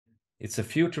it's a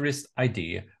futurist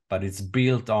idea, but it's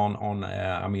built on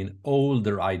I mean,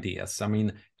 older ideas. I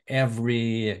mean,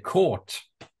 every court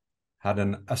had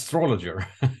an astrologer.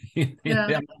 Yeah,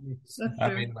 that's I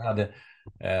true. mean, we had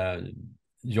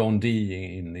John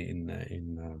Dee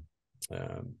in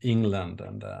England,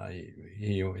 and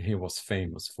he was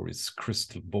famous for his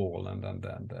crystal ball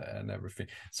and everything.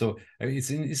 So it's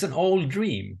an old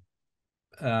dream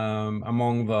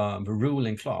among the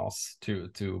ruling class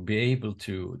to be able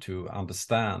to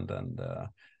understand and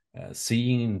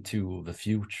see into the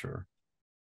future.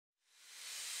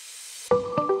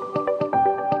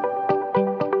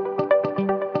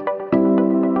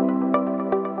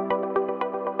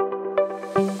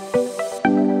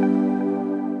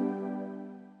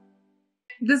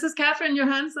 This is Catherine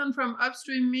Johansson from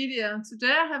Upstream Media.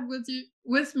 Today I have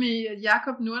with me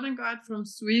Jacob Nordangård from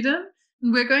Sweden,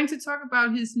 and we're going to talk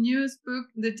about his newest book,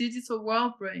 The Digital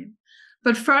World Brain.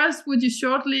 But first, would you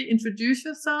shortly introduce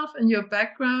yourself and your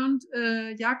background,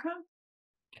 Jacob?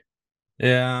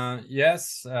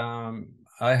 Yes,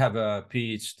 I have a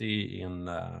PhD in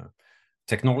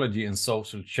technology and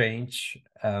social change,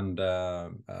 and a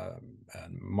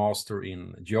master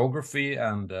in geography,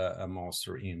 and a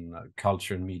master in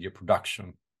culture and media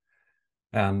production.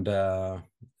 And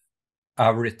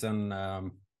I've written,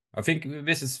 I think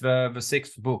this is the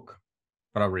sixth book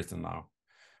that I've written now.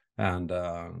 And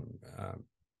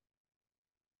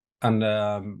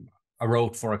I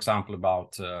wrote, for example,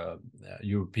 about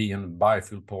European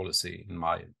biofuel policy in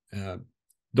my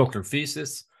doctoral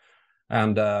thesis.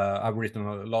 And I've written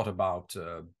a lot about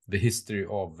the history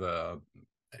of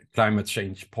climate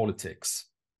change politics,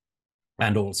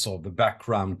 and also the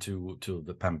background to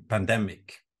the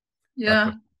pandemic.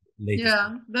 Yeah,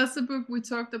 yeah, that's the book we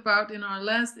talked about in our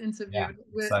last interview,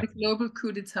 with the global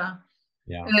coup d'etat.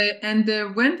 Yeah. And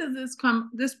when did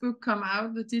this book come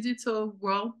out, The Digital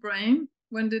World Brain?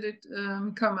 When did it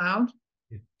come out?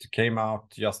 It came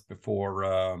out just before,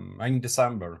 in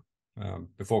December,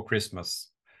 before Christmas.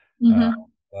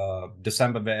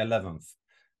 December the 11th.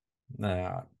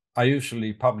 I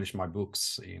usually publish my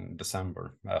books in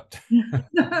December.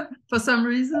 For some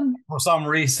reason? For some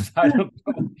reason, I don't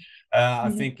know.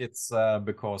 I think it's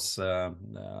because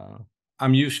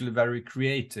I'm usually very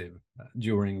creative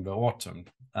during the autumn.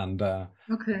 And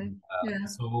okay. Yeah.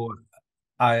 So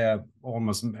I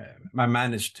almost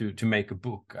managed to make a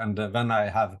book. And when I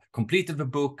have completed the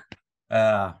book,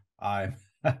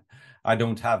 I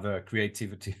don't have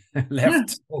creativity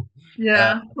left. So,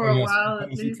 yeah, for a while at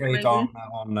least. Concentrate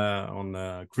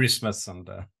on Christmas and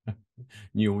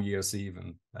New Year's Eve.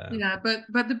 Yeah,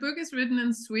 but the book is written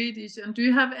in Swedish. And do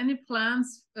you have any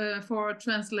plans for a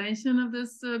translation of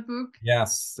this book?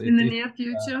 Yes, in the near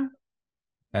future.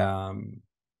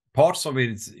 Parts of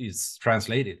it is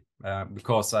translated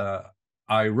because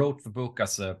I wrote the book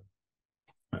as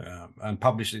and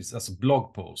published it as a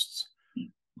blog post.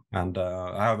 And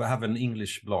I have an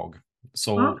English blog,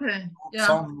 so okay.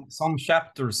 Yeah. Some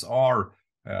chapters are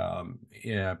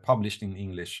published in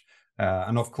English,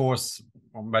 and of course,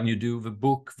 when you do the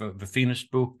book, the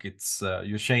finished book, it's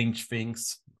you change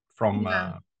things from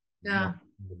the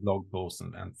blog post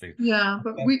and things. Yeah,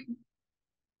 but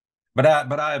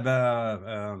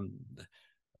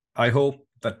I hope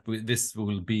that this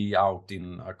will be out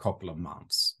in a couple of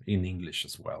months in English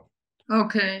as well.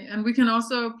 Okay, and we can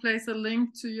also place a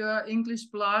link to your English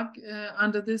blog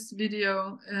under this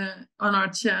video on our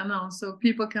channel, so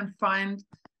people can find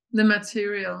the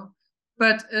material.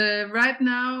 But right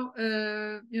now,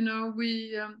 you know,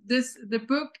 the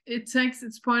book, it takes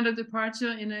its point of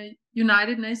departure in a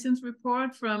United Nations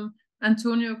report from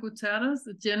Antonio Guterres,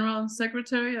 the General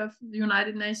Secretary of the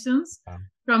United Nations,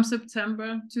 from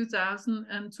September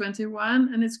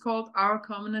 2021, and it's called Our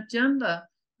Common Agenda.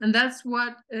 And that's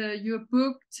what your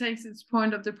book takes its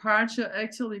point of departure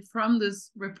actually from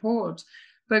this report.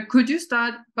 But could you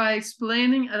start by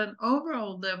explaining at an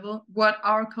overall level what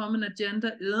Our Common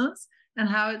Agenda is and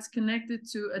how it's connected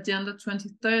to Agenda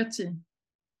 2030?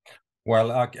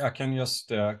 Well, I can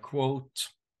just quote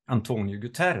Antonio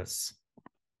Guterres.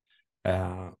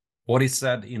 What he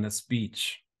said in a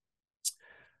speech: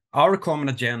 "Our common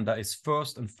agenda is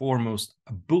first and foremost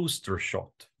a booster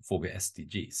shot for the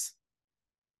SDGs."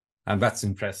 And that's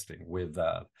interesting. With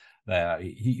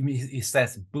he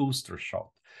says booster shot,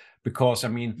 because I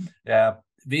mean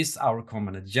this Our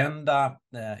Common Agenda,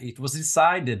 it was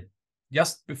decided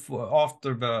just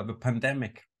after the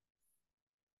pandemic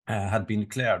had been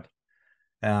declared.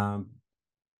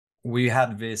 We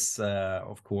had this,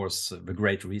 of course, the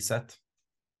Great Reset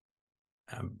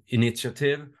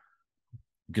initiative.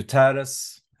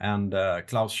 Guterres and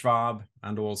Klaus Schwab,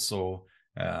 and also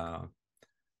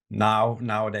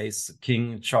nowadays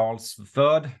King Charles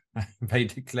III, they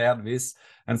declared this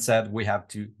and said we have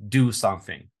to do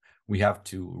something. We have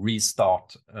to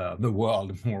restart the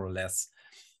world more or less.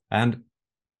 And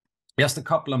just a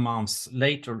couple of months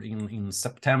later, in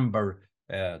September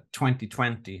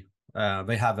 2020,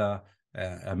 they have a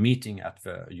meeting at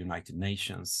the United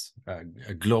Nations,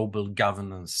 a global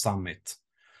governance summit.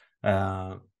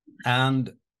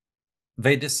 And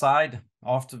they decide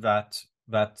after that,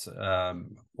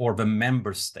 or the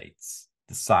member states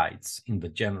decides in the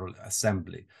General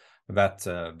Assembly that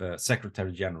the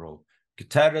Secretary General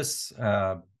Guterres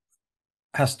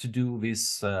has to do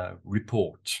this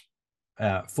report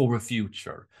for the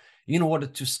future in order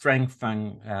to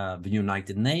strengthen the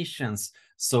United Nations,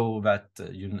 so that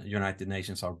United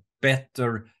Nations are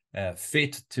better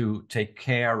fit to take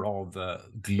care of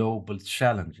global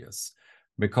challenges.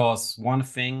 Because one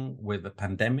thing with the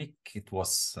pandemic, it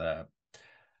was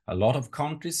a lot of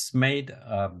countries made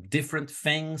different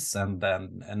things, and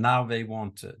now they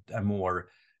want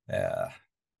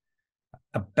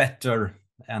a better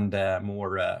and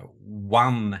more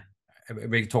one.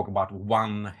 We talk about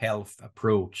one health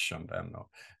approach, and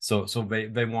so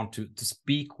they want to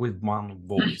speak with one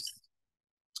voice.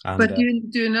 And, but do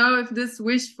you know if this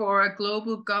wish for a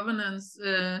global governance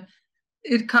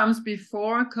it comes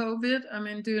before COVID? I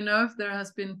mean, do you know if there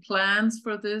has been plans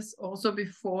for this also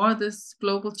before this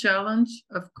global challenge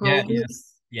of COVID? Yeah,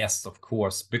 yes, of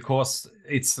course, because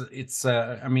it's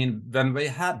I mean, when we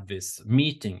had this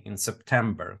meeting in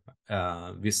September,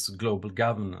 this global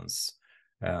governance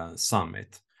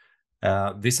summit,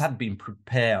 this had been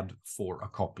prepared for a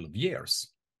couple of years.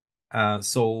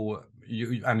 So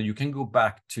you can go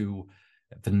back to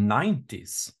the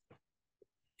 90s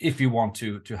if you want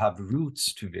to have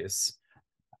roots to this,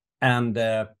 and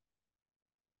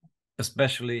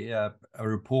especially a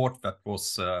report that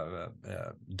was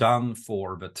done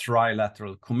for the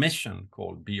Trilateral Commission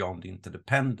called Beyond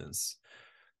Interdependence.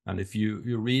 And if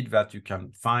you read that, you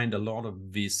can find a lot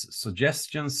of these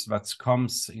suggestions that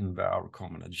comes in our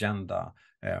common agenda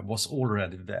was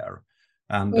already there.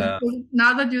 And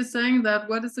now that you're saying that,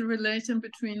 what is the relation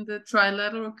between the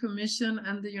Trilateral Commission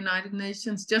and the United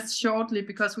Nations? Just shortly,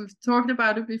 because we've talked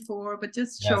about it before, but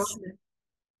just shortly.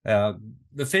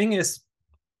 The thing is,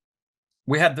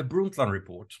 we had the Brundtland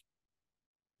report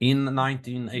in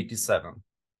 1987.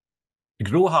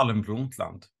 Gro Harlem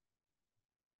Brundtland,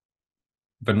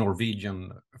 the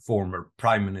Norwegian former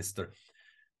prime minister,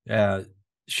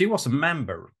 she was a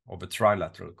member of the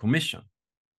Trilateral Commission.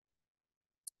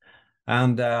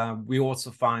 And we also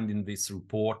find in this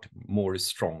report Maurice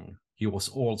Strong. He was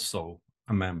also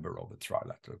a member of the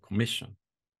Trilateral Commission,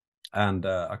 and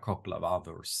a couple of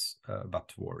others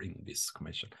that were in this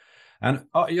commission. And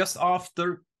just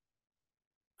after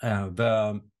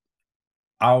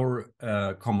our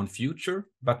common future,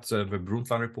 but the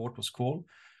Brundtland report was called,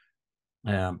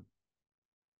 the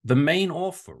main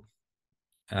author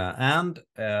and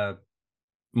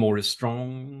Maurice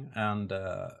Strong and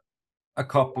a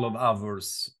couple of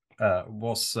others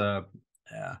was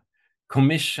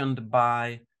commissioned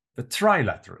by the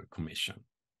Trilateral Commission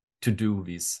to do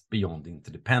this Beyond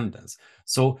Interdependence.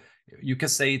 So you can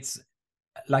say it's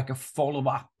like a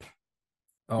follow-up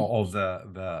of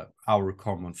our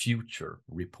common future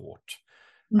report.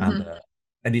 Mm-hmm.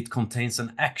 And it contains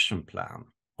an action plan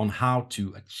on how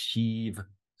to achieve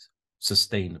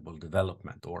sustainable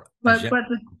development. But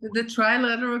the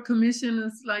Trilateral Commission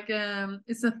is like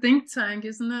it's a think tank,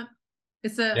 isn't it?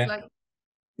 It's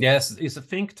Yes, it's a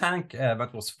think tank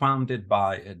that was founded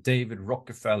by David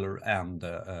Rockefeller and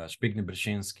Zbigniew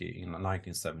Brzezinski in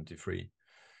 1973.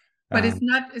 But it's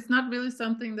not really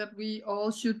something that we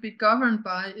all should be governed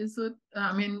by, is it?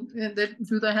 I mean,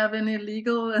 do they have any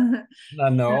legal?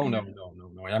 No.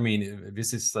 I mean,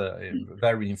 this is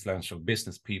very influential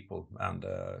business people and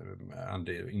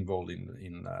involved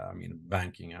in I mean,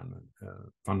 banking and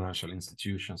financial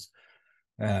institutions,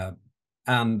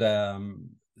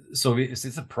 so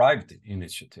it's a private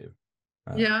initiative.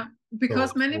 Yeah,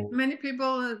 because many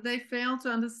people they fail to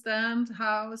understand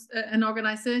how an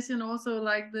organization also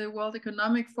like the World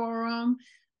Economic Forum,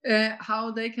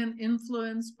 how they can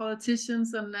influence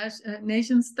politicians and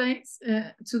nation states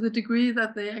to the degree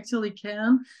that they actually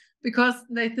can, because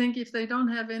they think if they don't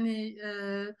have any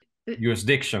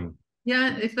jurisdiction.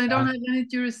 Yeah, if they don't have any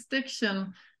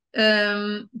jurisdiction,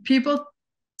 people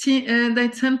they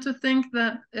tend to think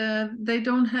that they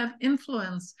don't have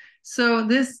influence. So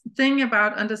this thing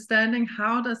about understanding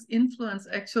how does influence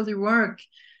actually work,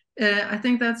 I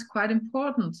think that's quite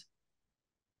important.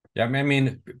 Yeah, I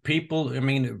mean, people,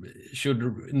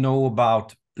 should know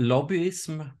about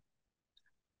lobbyism.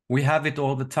 We have it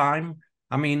all the time.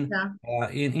 I mean,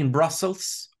 in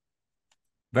Brussels,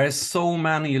 there's so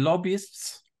many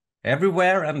lobbyists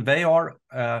everywhere, and they are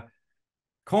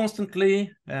constantly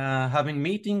having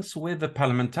meetings with the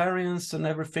parliamentarians and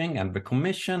everything, and the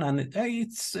commission, and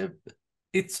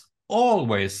it's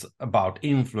always about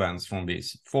influence from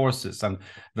these forces. And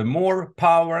the more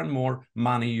power and more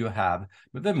money you have,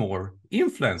 the more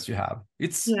influence you have.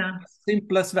 It's as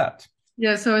simple as that.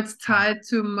 Yeah, so it's tied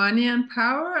to money and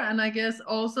power, and I guess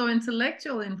also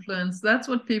intellectual influence. That's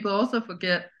what people also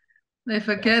forget. They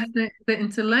forget the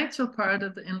intellectual part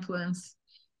of the influence.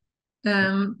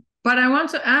 But I want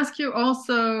to ask you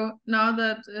also, now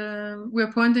that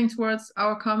we're pointing towards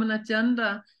our common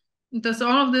agenda, does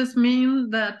all of this mean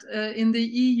that in the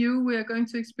EU we are going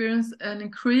to experience an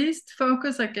increased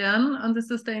focus again on the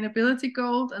sustainability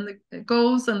goals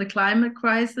and the climate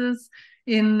crisis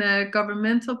in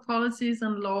governmental policies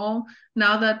and law,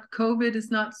 now that COVID is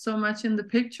not so much in the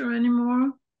picture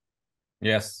anymore?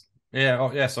 Yes. Yeah.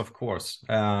 Oh, yes, of course.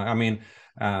 I mean,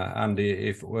 and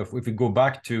if we go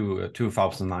back to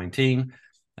 2019,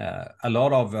 a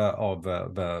lot of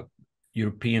the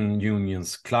European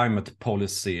Union's climate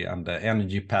policy and the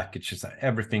energy packages,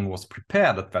 everything was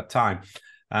prepared at that time.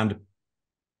 And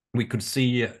we could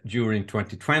see during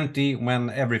 2020, when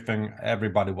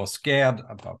everybody was scared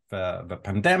about the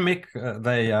pandemic,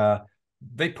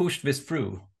 they pushed this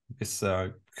through, this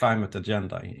climate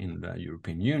agenda in the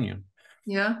European Union.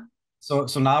 Yeah. So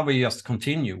now we just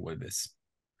continue with this.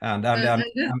 And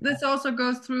this also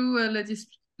goes through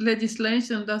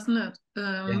legislation, doesn't it?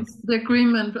 Yes. The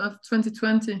agreement of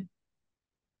 2020.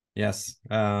 Yes.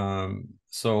 I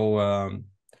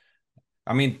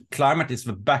mean, climate is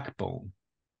the backbone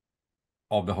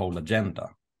of the whole agenda.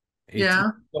 It's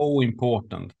so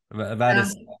important. That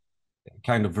is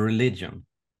kind of religion.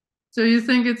 So you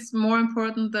think it's more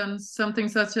important than something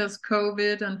such as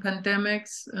COVID and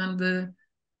pandemics and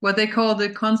what they call the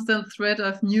constant threat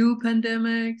of new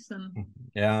pandemics? And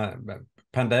yeah,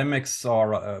 pandemics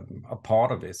are a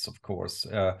part of this, of course.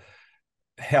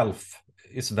 Health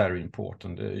is very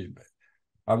important.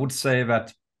 I would say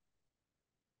that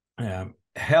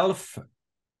health,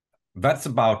 that's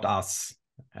about us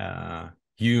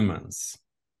humans.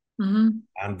 And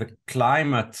the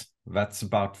climate, that's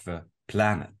about the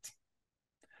planet.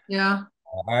 Yeah.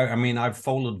 I mean, I've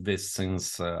followed this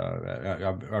since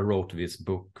I wrote this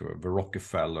book, The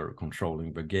Rockefeller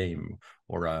Controlling the Game,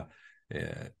 or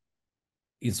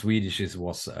in Swedish it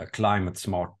was Climate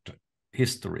Smart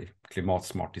History,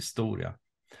 Klimatsmart Historia.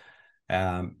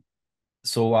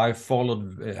 So I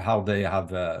followed how they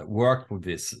have worked with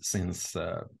this since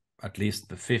at least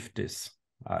the 50s.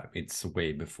 It's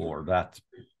way before that.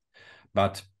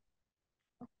 But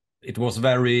it was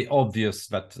very obvious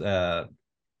that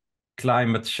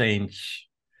climate change,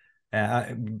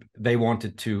 they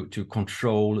wanted to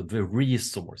control the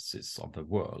resources of the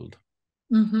world.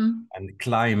 And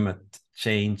climate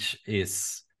change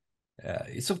is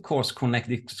of course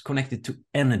connected to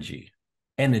energy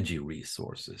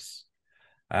resources.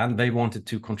 And they wanted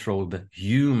to control the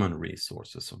human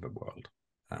resources of the world.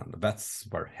 And that's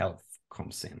where health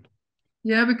comes in.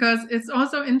 Yeah, because it's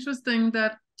also interesting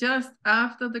that just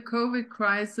after the COVID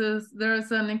crisis,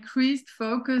 there's an increased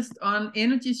focus on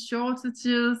energy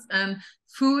shortages and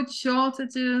food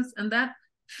shortages, and that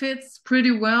fits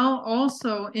pretty well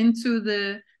also into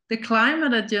the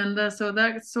climate agenda. So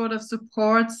that sort of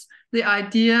supports the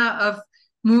idea of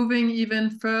moving even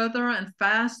further and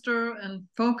faster and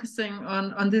focusing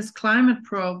on this climate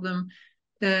problem.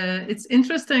 It's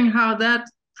interesting how that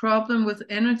problem with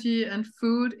energy and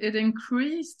food, it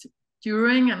increased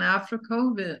during and after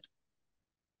COVID.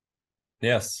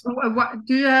 Yes.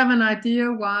 Do you have an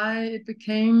idea why it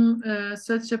became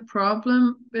such a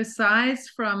problem, besides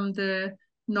from the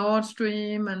Nord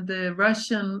Stream and the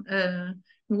Russian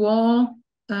war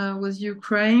with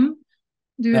Ukraine?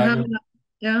 Do you have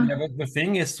the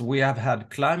thing is, we have had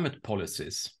climate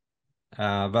policies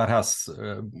that has,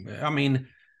 I mean,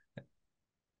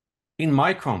 in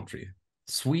my country,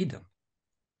 Sweden,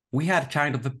 we had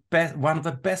kind of one of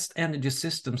the best energy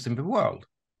systems in the world.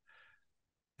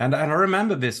 And I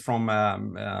remember this from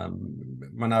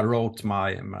when I wrote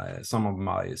some of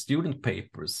my student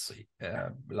papers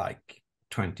like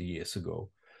 20 years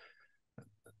ago,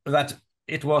 that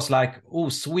it was like, oh,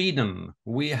 Sweden,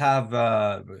 we have,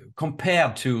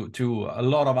 compared to a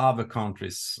lot of other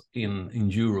countries in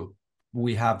Europe,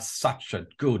 we have such a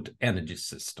good energy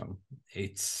system.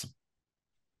 It's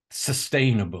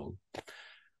sustainable.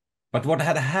 But what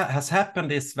has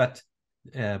happened is that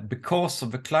because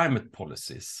of the climate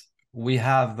policies, we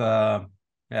have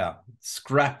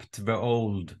scrapped the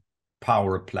old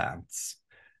power plants,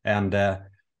 and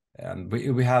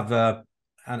we have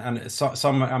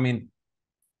some. I mean,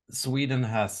 Sweden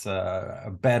has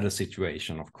a better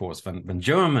situation, of course, than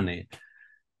Germany.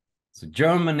 So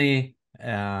Germany,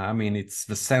 I mean, it's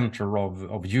the center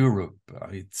of Europe.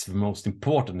 It's the most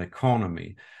important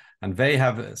economy, and they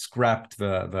have scrapped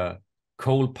the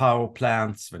coal power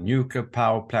plants, the nuclear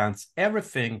power plants,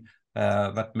 everything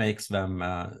that makes them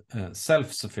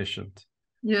self-sufficient.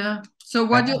 Yeah. So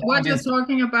what you're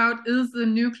talking about is the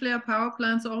nuclear power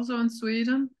plants also in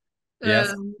Sweden.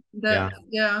 Yes. That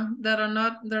they're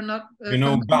not you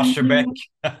know Barsebäck.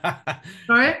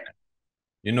 Sorry.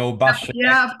 You know Barsebäck.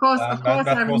 Yeah, of course,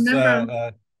 that I was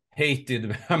remember.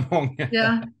 hated among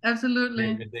Yeah,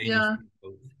 absolutely. the Danish Yeah.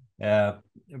 people.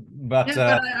 But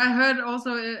I heard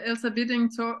also Elsa Bidding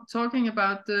talking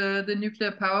about the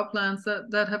nuclear power plants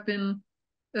that have been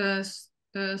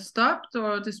stopped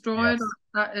or destroyed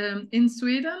in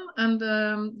Sweden, and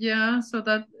so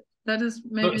that is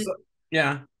maybe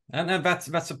and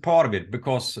that's a part of it,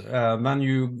 because then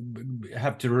you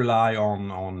have to rely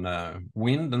on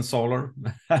wind and solar.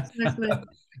 Exactly.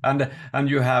 and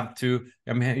you have to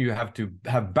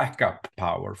have backup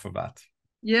power for that.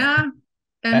 Yeah.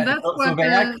 And that's so they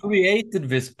have created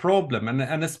this problem,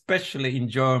 and especially in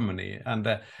Germany. And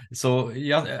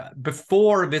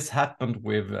before this happened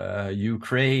with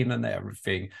Ukraine and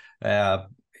everything,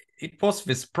 it was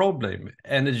this problem.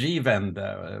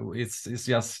 Energiewende. It's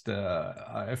just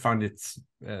I find it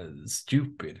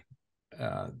stupid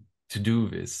to do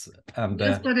this. And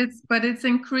yes, but it's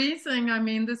increasing. I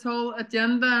mean, this whole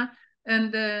agenda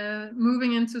and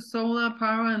moving into solar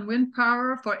power and wind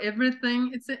power for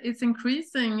everything, it's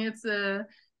increasing. It's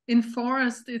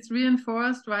enforced. It's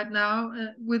reinforced right now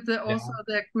with also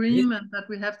the agreement that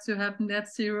we have to have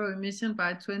net zero emission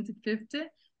by 2050.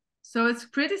 So it's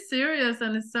pretty serious,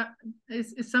 and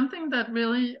it's something that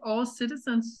really all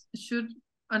citizens should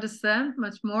understand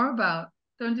much more about,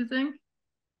 don't you think?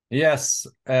 Yes,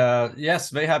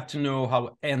 they have to know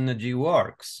how energy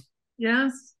works.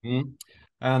 Yes.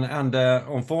 And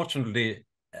unfortunately,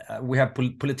 we have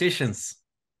politicians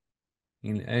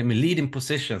in leading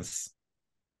positions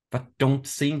that don't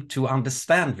seem to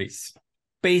understand this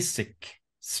basic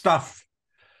stuff.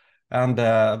 And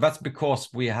that's because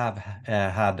we have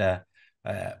had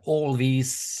all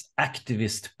these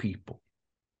activist people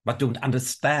that don't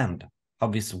understand how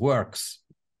this works,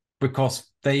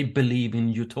 because they believe in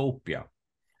utopia.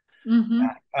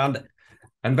 And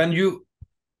when you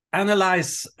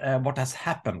analyze what has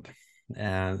happened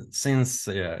since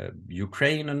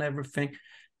Ukraine and everything,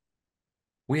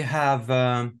 we have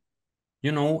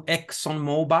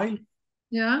ExxonMobil.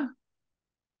 Yeah.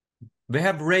 They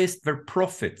have raised their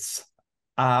profits.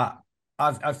 I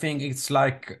think it's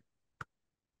like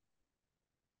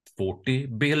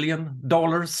 $40 billion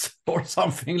or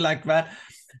something like that.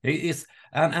 It is,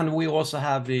 and we also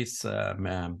have this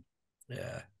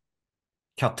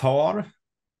Qatar,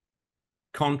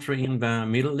 country in the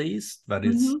Middle East that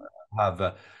is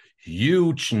have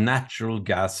huge natural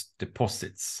gas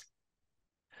deposits.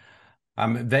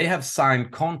 They have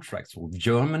signed contracts with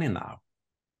Germany now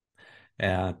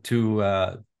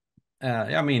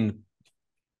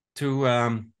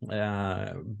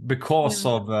because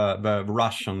of the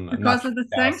Russian, because of the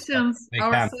sanctions,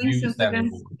 our sanctions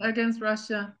against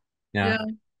Russia. Yeah.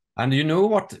 And you know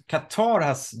what Qatar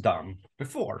has done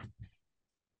before?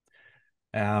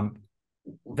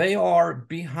 They are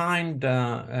behind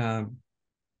a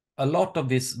lot of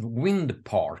these wind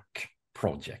park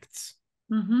projects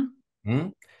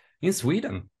in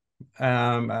Sweden.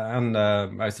 And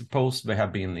I suppose they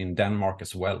have been in Denmark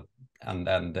as well,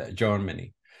 and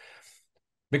Germany.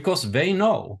 Because they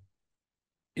know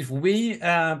if we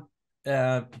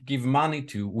give money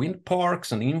to wind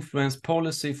parks and influence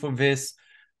policy for this,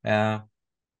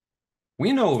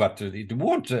 we know that the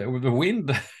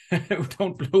wind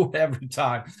don't blow every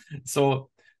time. So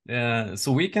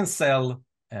we can sell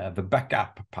the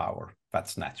backup power.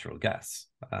 That's natural gas.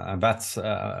 That's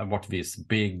what these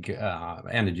big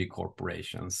energy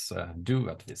corporations do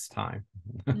at this time.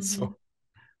 So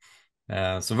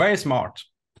very smart.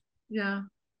 Yeah.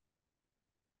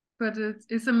 But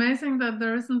it's amazing that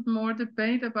there isn't more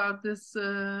debate about this,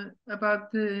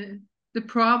 about the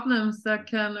problems that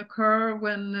can occur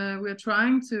when we're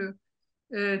trying to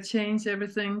change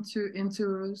everything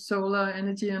into solar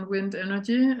energy and wind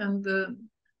energy, and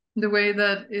the way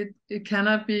that it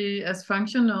cannot be as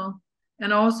functional,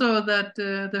 and also that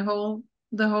the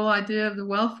whole idea of the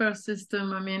welfare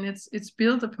system. I mean, it's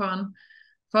built upon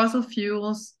fossil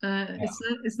fuels.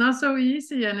 It's not so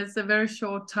easy, and it's a very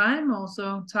short time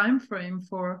frame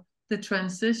for the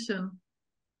transition.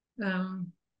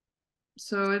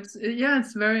 So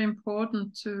it's very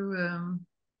important to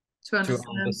understand. To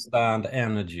understand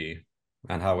energy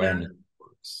and how energy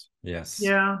works. Yes.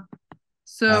 Yeah.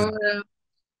 So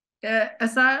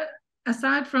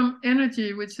aside from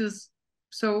energy, which is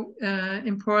so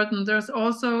important, there's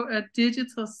also a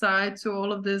digital side to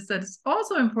all of this that is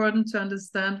also important to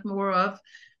understand more of,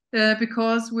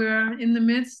 because we're in the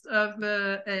midst of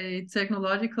a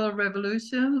technological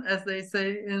revolution, as they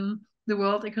say in the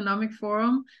World Economic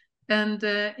Forum. And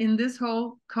in this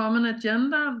whole common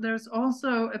agenda, there's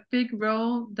also a big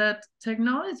role that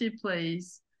technology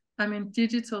plays. I mean,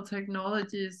 digital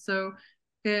technologies. So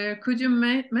could you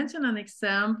mention an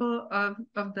example of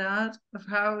that, of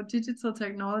how digital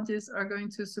technologies are going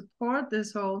to support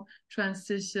this whole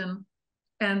transition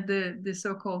and the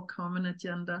so-called common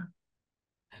agenda?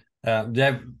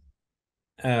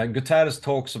 Guterres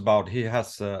talks about, he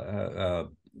has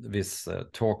this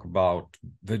talk about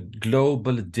the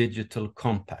global digital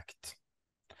compact.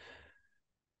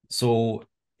 So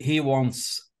he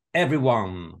wants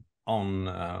everyone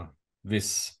on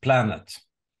this planet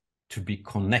to be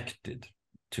connected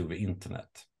to the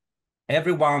internet.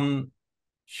 Everyone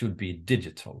should be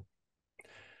digital,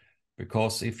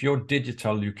 because if you're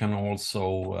digital, you can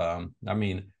also,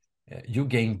 you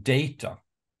gain data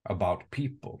about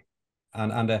people,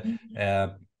 and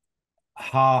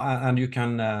you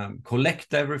can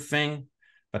collect everything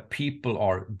that people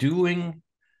are doing.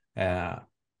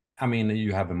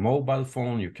 You have a mobile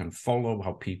phone, you can follow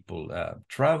how people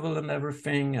travel and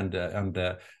everything,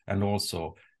 and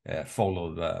also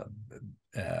follow the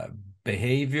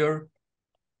behavior,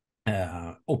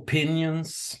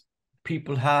 opinions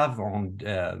people have on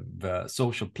the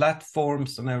social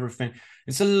platforms and everything.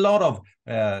 It's a lot of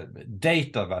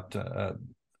data that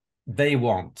they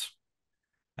want,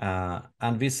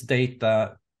 and this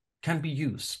data can be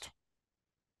used,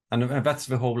 and that's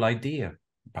the whole idea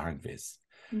behind this.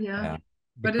 Yeah,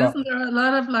 but isn't there a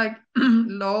lot of like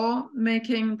law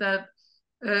making that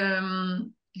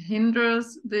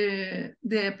hinders the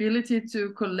ability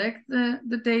to collect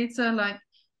the data? Like,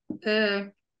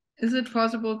 is it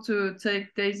possible to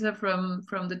take data from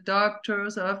the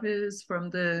doctor's office, from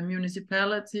the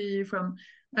municipality, from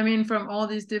all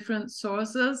these different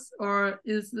sources? Or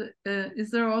is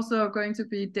there also going to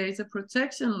be data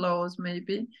protection laws,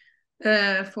 maybe,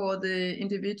 for the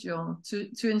individual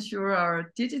to ensure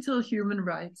our digital human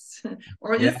rights?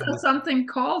 Or is there something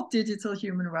called digital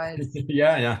human rights?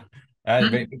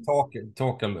 They talk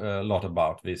a lot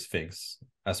about these things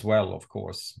as well, of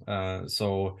course. And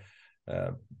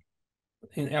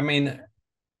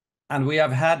we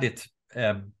have had it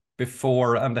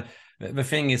before, and the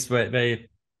thing is, they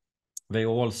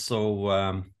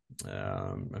also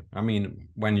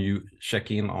when you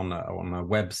check in on a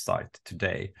website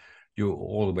today, you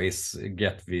always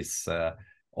get these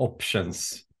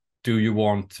options. Do you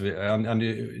want to, and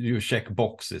you check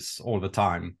boxes all the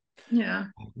time. Yeah.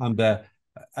 And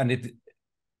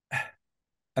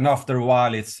after a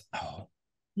while it's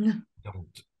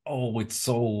it's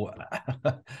so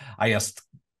I just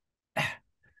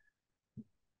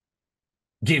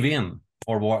give in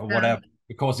or whatever,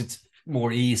 because it's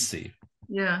more easy.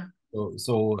 Yeah.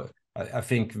 So I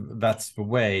think that's the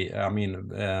way.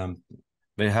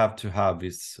 They have to have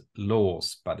these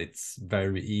laws, but it's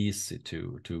very easy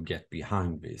to get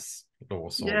behind these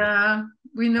laws. Yeah,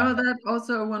 we know that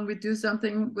also when we do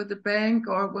something with the bank,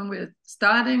 or when we're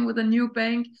starting with a new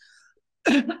bank,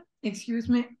 excuse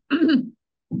me,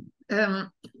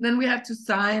 then we have to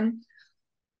sign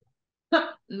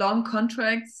long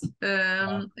contracts,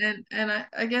 and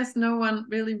I guess no one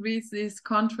really reads these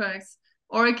contracts.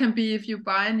 Or it can be if you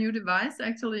buy a new device.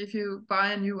 Actually, if you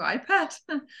buy a new iPad,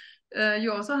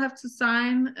 you also have to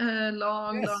sign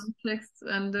long text.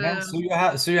 And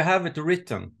so you have it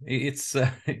written. It's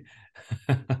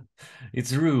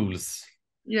it's rules.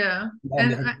 Yeah,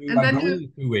 and you agree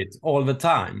to it all the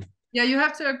time. Yeah, you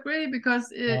have to agree,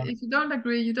 because if you don't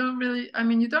agree, you don't really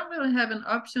have an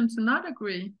option to not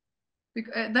agree.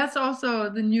 That's also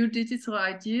the new digital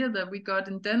idea that we got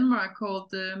in Denmark, called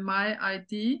the My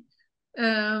ID.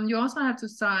 You also have to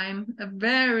sign a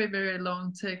very, very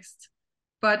long text.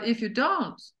 But if you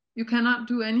don't, you cannot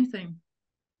do anything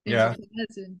in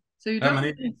society. So you don't.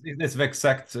 It's the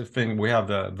exact thing. We have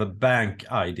the bank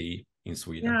ID in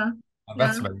Sweden. Yeah.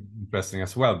 That's very interesting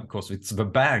as well, because it's the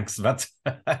banks that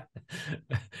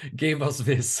gave us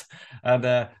this, and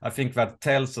I think that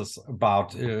tells us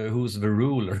about who's the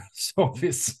ruler of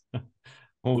this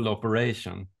whole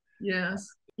operation. Yes,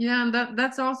 yeah, and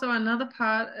that's also another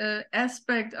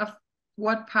aspect of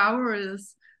what power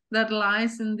is. that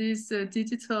lies in these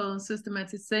digital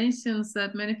systematizations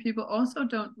that many people also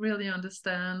don't really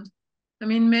understand. I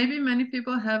mean, maybe many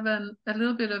people have a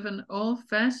little bit of an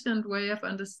old-fashioned way of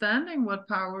understanding what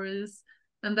power is,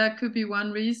 and that could be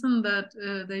one reason that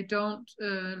they don't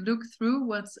look through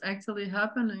what's actually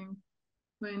happening.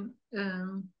 I mean,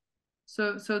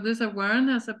 so this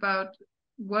awareness about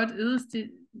what is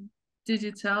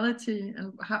digitality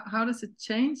and how does it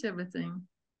change everything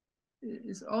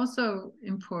is also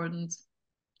important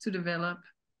to develop.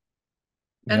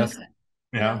 Yes.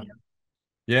 And,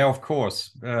 Yeah, of course.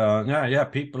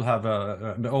 People have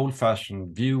an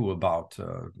old-fashioned view about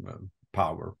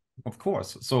power, of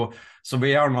course. So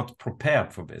we are not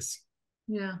prepared for this.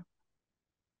 Yeah.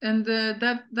 And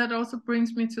that also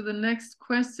brings me to the next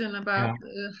question about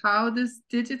how this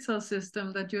digital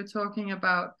system that you're talking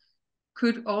about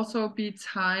could also be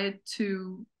tied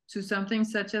to something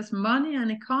such as money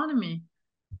and economy.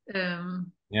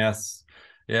 Yes.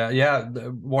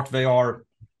 What they are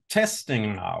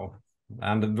testing now,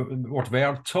 and what they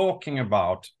are talking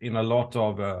about in a lot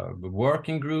of the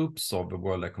working groups of the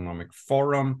World Economic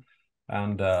Forum,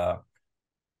 and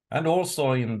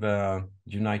also in the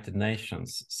United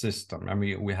Nations system. I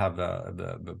mean, we have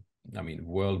the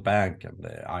World Bank and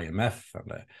the IMF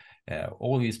and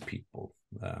all these people.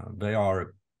 They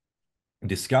are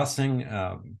discussing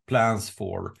plans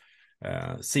for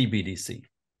CBDC,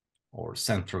 or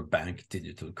central bank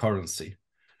digital currency,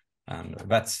 and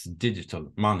that's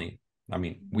digital money. I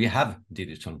mean, we have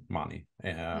digital money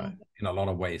in a lot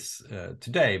of ways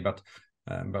today, but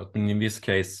in this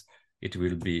case, it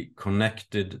will be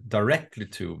connected directly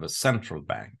to the central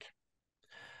bank.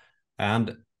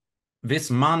 And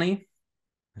this money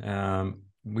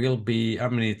will be, I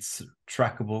mean, it's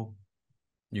trackable.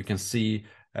 You can see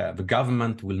the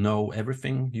government will know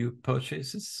everything you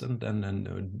purchases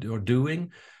and you're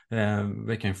doing.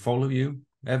 They can follow you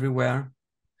everywhere.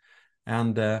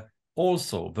 And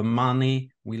also the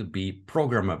money will be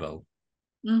programmable.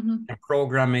 Mm-hmm. And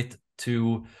program it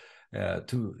to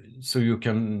so you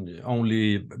can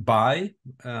only buy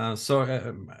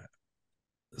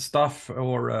stuff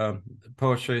or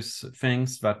purchase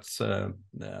things that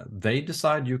they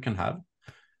decide you can have,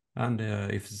 and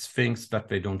if it's things that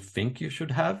they don't think you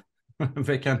should have,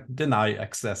 they can deny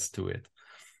access to it.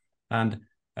 And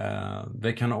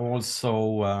they can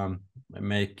also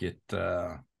make it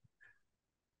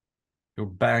your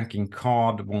banking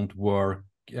card won't work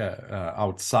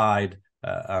outside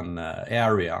an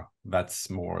area that's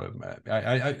more.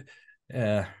 I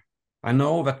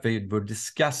know that they were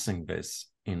discussing this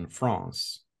in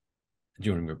France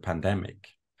during the pandemic,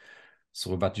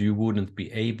 so that you wouldn't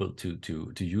be able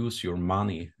to use your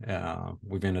money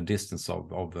within a distance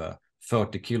of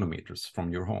 30 kilometers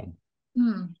from your home.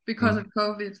 Because of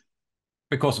COVID.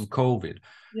 Because of COVID.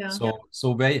 Yeah. So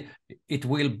it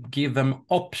will give them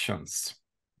options.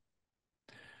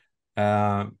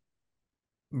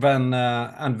 When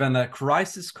a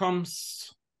crisis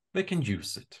comes, they can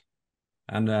use it,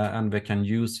 and they can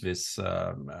use this.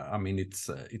 I mean, it's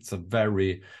a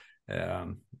very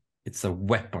it's a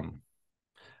weapon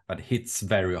that hits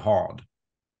very hard.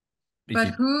 But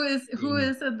who is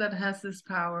it that has this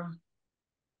power?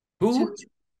 Who?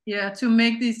 To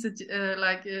make these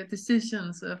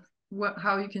decisions of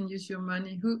how you can use your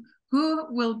money. Who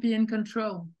will be in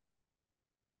control?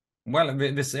 Well,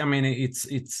 this, I mean, it's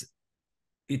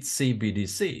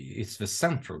CBDC. It's the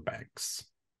central banks.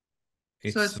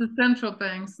 So it's the central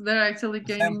banks. They're actually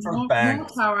gaining more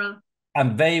power.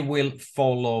 And they will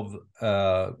follow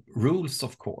rules,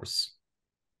 of course.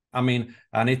 I mean,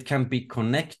 and it can be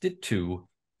connected to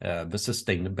the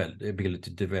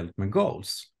Sustainability Development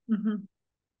Goals, the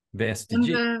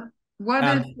SDG.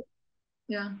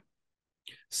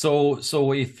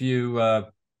 So if you,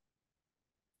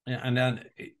 and then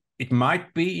it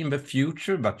might be in the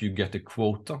future that you get a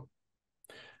quota.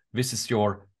 This is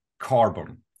your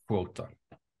carbon quota.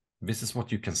 This is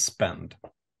what you can spend.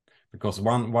 Because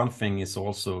one thing is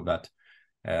also that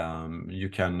you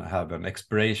can have an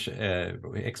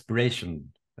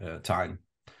expiration time.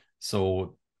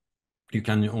 So you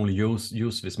can only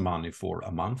use this money for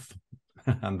a month,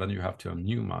 and then you have to have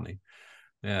new money.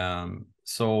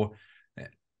 So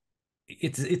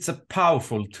it's a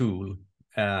powerful tool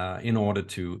in order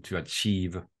to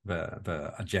achieve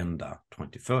the Agenda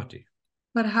 2030.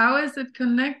 But how is it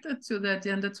connected to the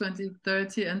Agenda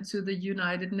 2030 and to the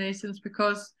United Nations?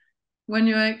 Because when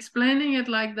you're explaining it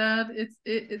like that,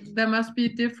 there must be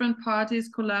different parties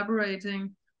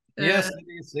collaborating. Yes, it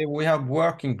is. We have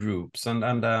working groups, and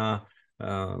that,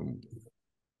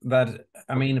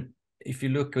 I mean, if you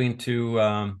look into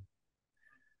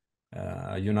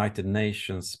United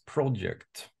Nations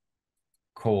project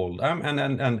called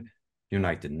and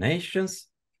United Nations,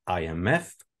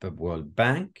 IMF, the World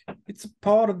Bank. It's a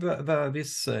part of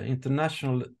this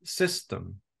international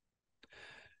system,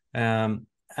 and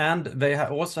they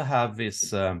also have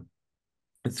this.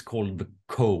 It's called the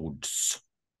codes.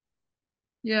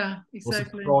 Yeah,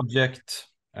 exactly. It was a project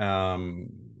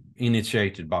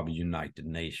initiated by the United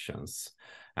Nations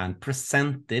and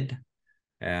presented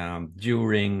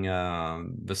during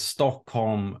the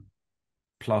Stockholm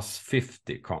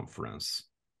 +50 conference.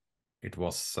 It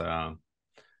was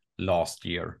last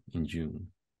year in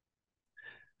June.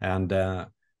 And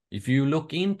if you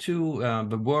look into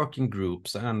the working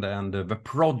groups and the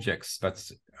projects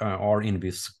that are in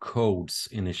this CODES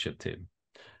initiative,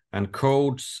 and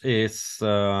CODES is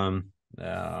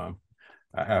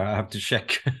I have to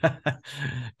check.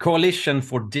 Coalition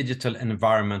for Digital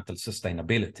Environmental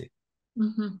Sustainability.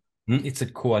 It's a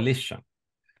coalition.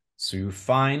 So you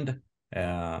find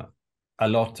a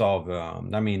lot of,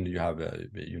 I mean, you have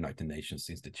United Nations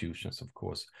institutions, of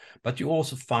course, but you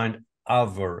also find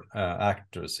other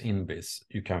actors in this.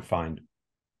 You can find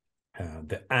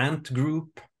the Ant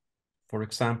Group, for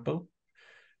example.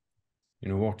 You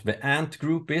know what the Ant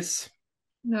Group is?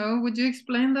 No, would you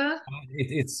explain that?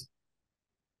 It's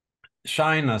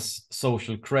China's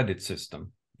social credit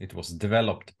system. It was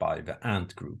developed by the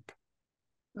Ant Group.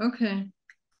 Okay.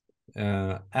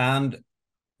 And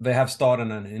they have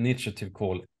started an initiative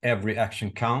called Every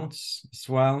Action Counts as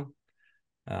well.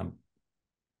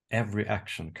 Every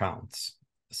action counts.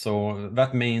 So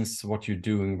that means what you're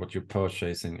doing, what you're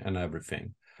purchasing, and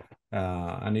everything.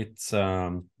 And it's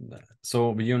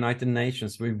so the United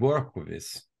Nations, we work with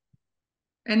this.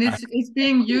 And it's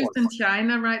being used in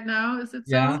China right now, is it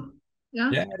so?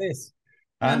 Yeah, it is.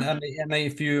 And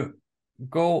if you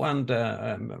go and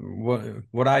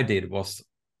what I did was,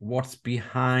 what's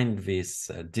behind this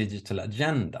digital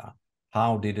agenda?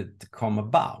 How did it come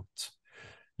about?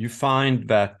 You find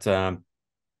that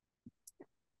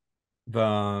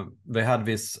they had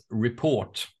this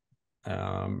report.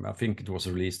 I think it was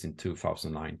released in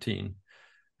 2019,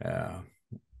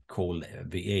 called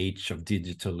The Age of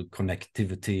Digital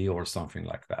Connectivity or something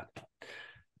like that.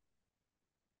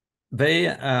 They,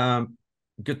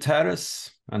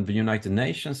 Guterres and the United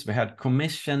Nations, they had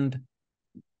commissioned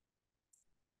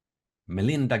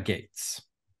Melinda Gates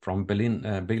from Bill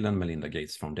and Melinda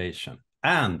Gates Foundation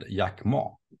and Jack Ma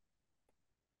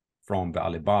from the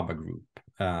Alibaba Group,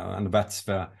 and that's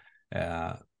the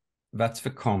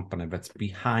company that's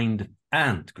behind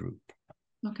Ant Group.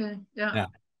 Okay. Yeah.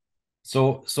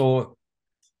 So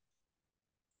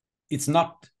it's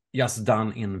not just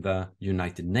done in the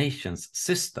United Nations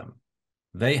system.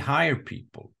 They hire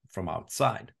people from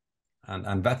outside,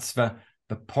 and that's the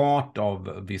part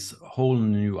of this whole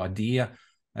new idea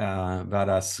that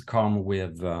has come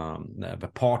with the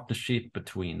partnership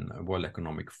between World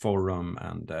Economic Forum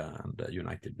and the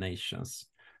United Nations.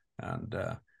 And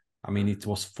I mean, it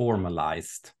was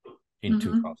formalized in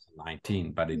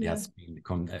 2019, but it has been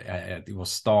it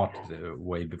was started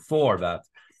way before that.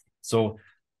 So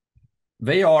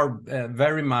they are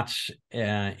very much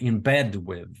in bed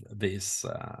with this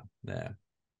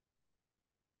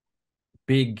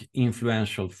big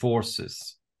influential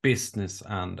forces, business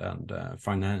and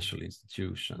financial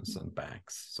institutions and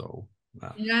banks. So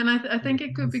yeah, and I think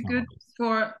it could be good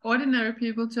for ordinary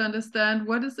people to understand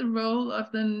what is the role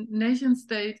of the nation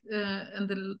state and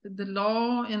the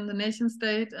law in the nation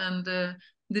state and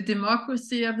the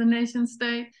democracy of the nation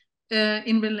state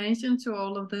in relation to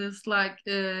all of this. Like,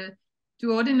 do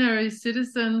ordinary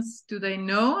citizens, do they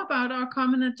know about our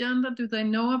common agenda? Do they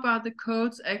know about the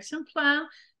Code's action plan?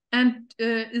 And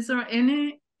is there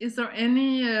any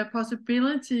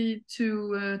possibility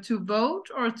to vote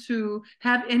or to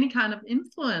have any kind of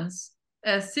influence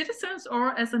as citizens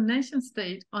or as a nation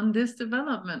state on this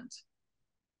development?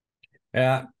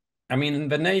 I mean,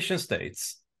 the nation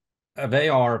states, they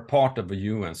are part of the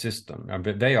UN system, and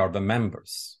they are the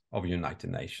members of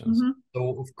United Nations.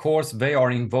 So of course they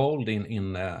are involved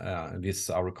in this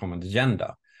our common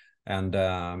agenda, and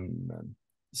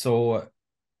so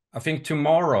I think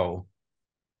tomorrow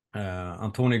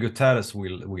Antonio Guterres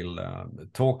will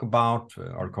talk about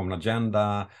our common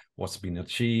agenda, what's been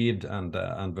achieved, and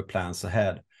the plans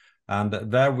ahead. And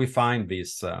there we find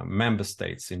these member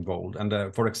states involved.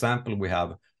 And for example, we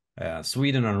have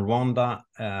Sweden and Rwanda,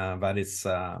 that is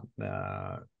a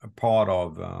part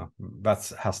of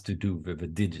that has to do with the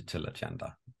digital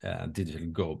agenda, digital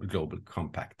global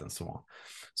compact, and so on.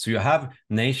 So you have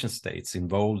nation states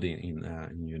involved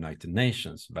in United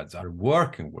Nations that are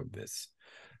working with this.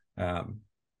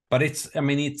 But it's, I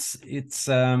mean, it's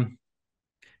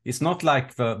it's not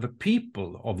like the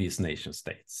people of these nation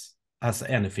states has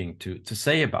anything to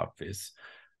say about this.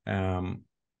 And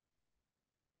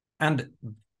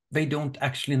they don't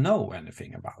actually know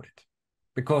anything about it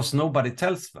because nobody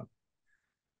tells them.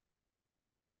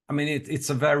 I mean, it's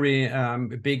a very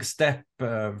big step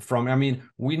from, I mean,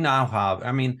 we now have,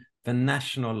 I mean, the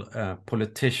national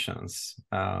politicians,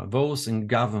 those in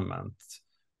government,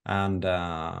 and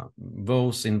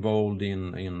those involved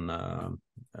in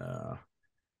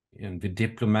the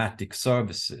diplomatic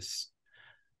services,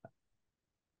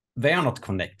 they are not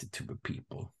connected to the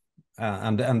people,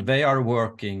 and they are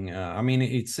working. I mean,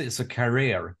 it's a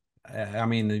career. I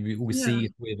mean, we see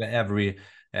it with every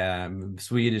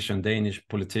Swedish and Danish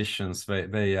politicians.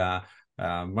 They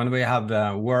when we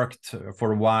have worked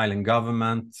for a while in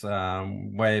government,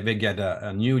 where they get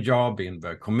a new job in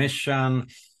the Commission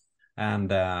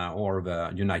and or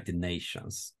the United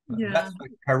Nations. That's the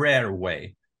career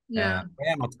way. They are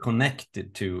not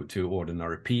connected to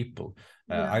ordinary people.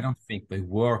 I don't think they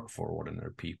work for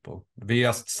ordinary people. They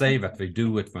just say that they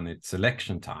do it when it's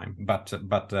election time, but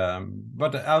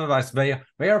otherwise they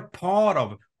are part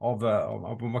of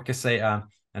what can I say,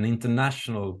 an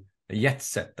international jet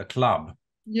set, a club.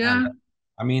 And,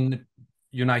 I mean,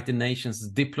 United Nations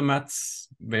diplomats,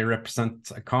 they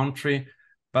represent a country,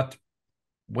 but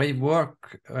they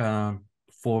work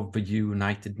for the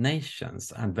United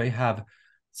Nations, and they have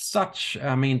such,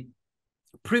 I mean,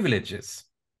 privileges.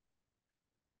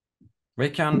 They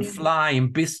can fly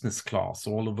in business class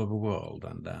all over the world,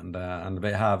 and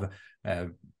they have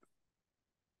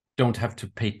don't have to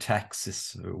pay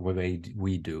taxes the way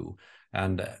we do,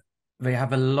 and they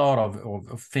have a lot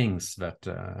of things that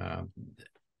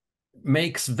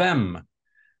makes them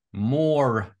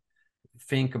more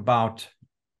think about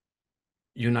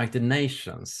United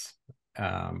Nations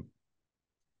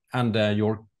and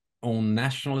your own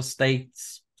national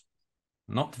states,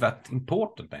 not that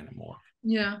important anymore.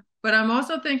 Yeah, but I'm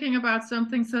also thinking about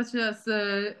something such as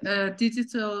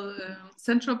digital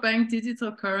central bank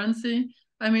digital currency.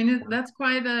 I mean, that's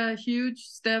quite a huge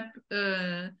step.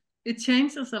 It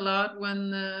changes a lot when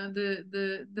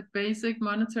the basic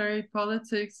monetary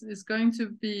politics is going to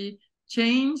be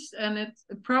changed, and it's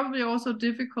probably also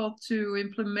difficult to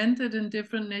implement it in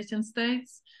different nation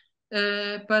states.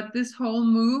 But this whole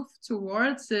move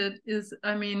towards it is,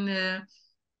 I mean,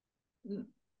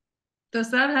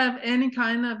 does that have any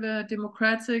kind of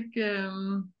democratic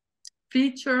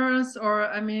features, or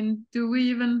I mean, do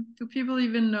people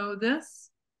even know this?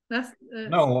 That's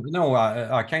no,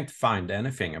 I can't find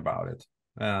anything about it.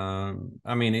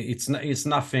 I mean, it's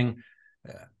nothing.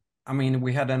 I mean,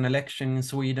 we had an election in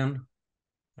Sweden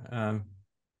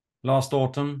last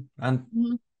autumn, and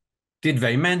did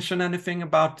they mention anything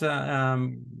about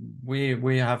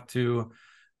we have to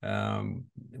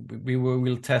we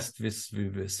will test this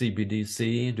with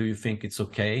CBDC? Do you think it's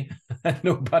okay?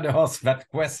 Nobody asked that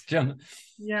question.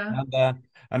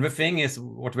 And the thing is,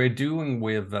 what we're doing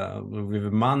with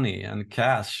money and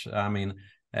cash, I mean,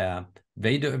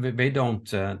 they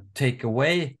don't take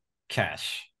away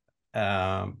cash.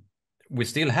 We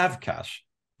still have cash,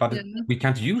 but we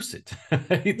can't use it.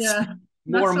 It's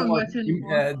more and more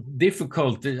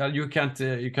difficult. You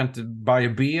can't buy a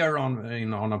beer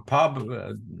on a pub.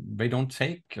 They don't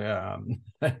take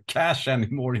cash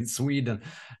anymore in Sweden.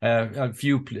 A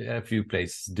few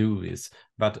places do this,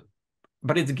 but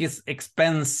it gets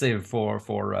expensive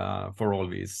for all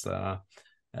these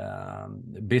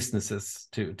businesses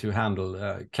to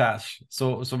handle cash.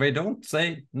 So they don't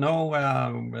say no.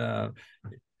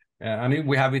 I mean,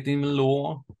 we have it in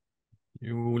law.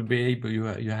 You will be able.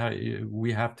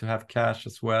 We have to have cash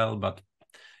as well, but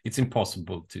it's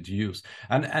impossible to use.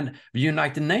 And the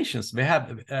United Nations, they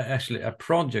have actually a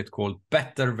project called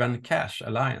Better Than Cash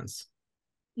Alliance,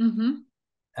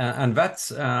 and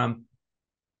that's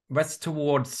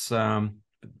towards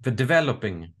the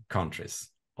developing countries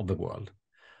of the world.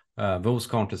 Those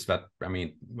countries that, I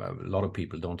mean, a lot of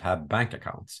people don't have bank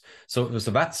accounts. So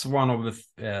that's one of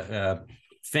the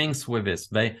things with this.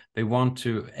 They want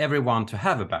everyone to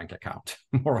have a bank account,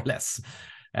 more or less.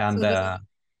 And so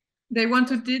they want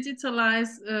to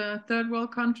digitalize third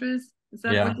world countries. Is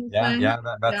that what you're saying?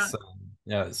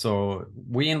 Yeah. So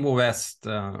we in the West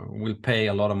will pay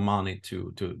a lot of money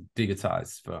to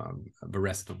digitize the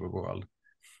rest of the world.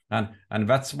 And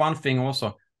that's one thing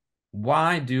also.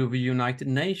 Why do the United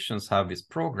Nations have this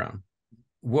program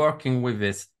working with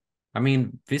this? I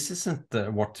mean, this isn't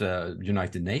what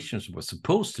United Nations was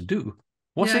supposed to do.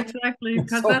 Was it? Exactly,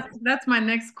 because that's my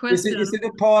next question. Is it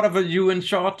a part of a UN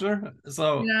charter?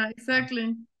 So yeah,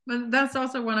 exactly. But that's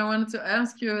also what I wanted to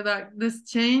ask you, that this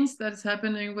change that is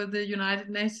happening with the United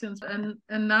Nations, and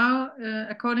now,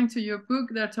 according to your book,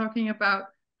 they're talking about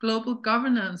global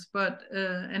governance, but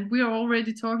and we are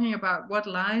already talking about what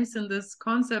lies in this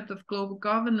concept of global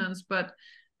governance. But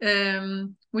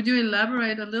would you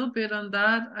elaborate a little bit on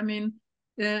that? I mean,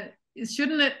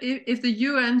 shouldn't it, if the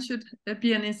UN should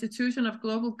be an institution of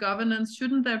global governance,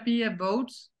 shouldn't there be a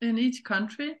vote in each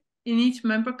country, in each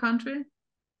member country?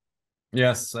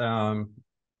 Yes,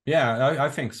 yeah, I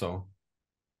think so.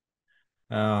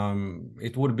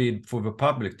 It would be for the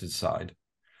public to decide,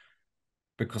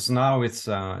 because now it's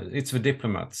the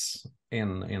diplomats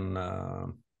in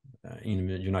the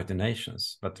United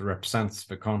Nations that represents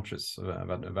the countries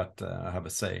that have a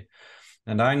say.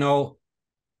 And I know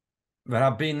there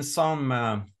have been some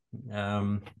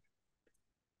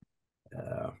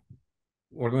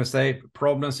we're going to say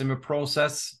problems in the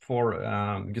process for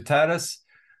Guterres,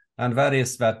 and that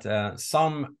is that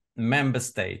some member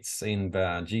states in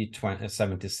the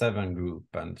G77 group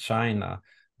and China,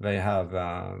 they have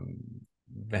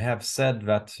said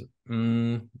that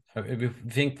we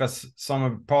think that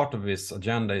some part of this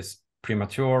agenda is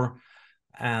premature,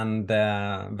 and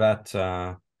that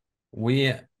the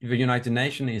United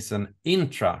Nations is an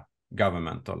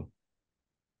intra-governmental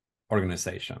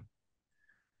organization.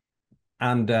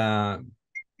 And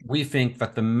we think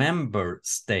that the member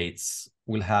states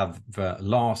will have the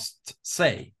last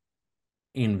say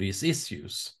in these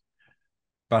issues.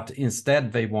 But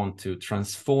instead, they want to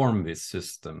transform this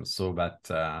system so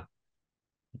that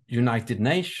United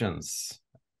Nations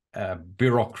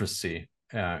bureaucracy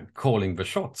calling the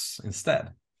shots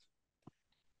instead.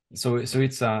 So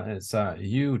it's a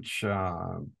huge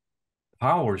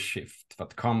power shift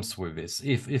that comes with this,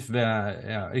 if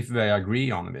they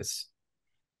agree on this.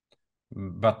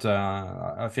 But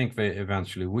I think they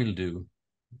eventually will do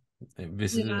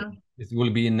this. Yeah. It will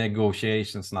be in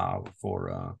negotiations now for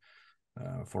a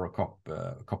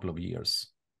couple of years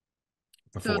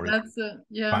before so that's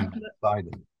yeah.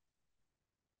 decided.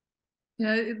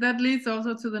 Yeah, that leads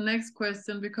also to the next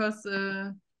question, because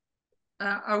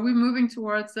are we moving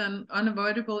towards an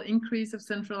unavoidable increase of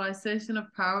centralization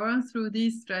of power through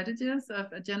these strategies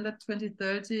of Agenda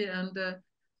 2030 and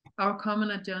our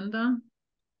common agenda?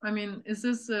 I mean, is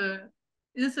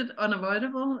it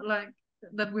unavoidable, like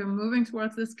that we're moving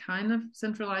towards this kind of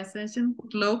centralization,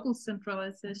 global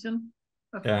centralization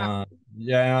of power?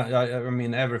 Yeah, I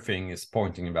mean, everything is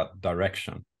pointing in that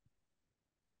direction,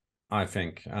 I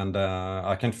think. And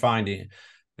I can find it.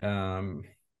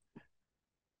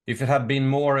 If it had been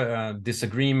more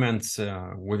disagreements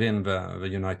within the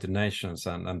United Nations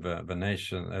and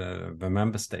the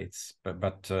member states,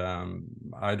 but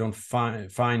I don't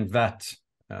find that.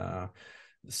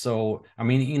 So I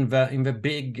mean,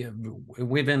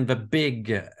 within the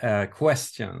big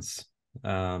questions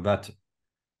that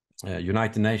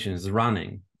United Nations is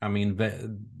running, I mean,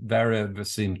 there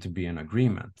seems to be an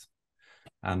agreement,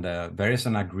 and there is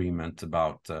an agreement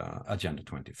about Agenda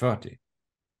 2030.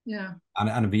 Yeah.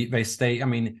 And they stay. I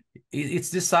mean, it's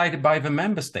decided by the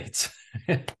member states.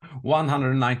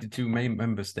 192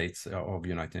 member states of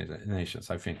United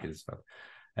Nations, I think it is.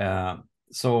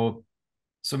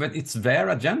 So that it's their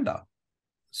agenda.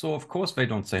 So of course they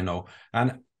don't say no.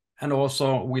 And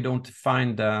also we don't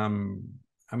find. I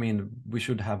mean, we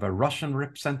should have a Russian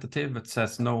representative that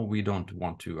says no, we don't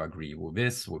want to agree with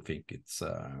this. We think it's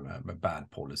a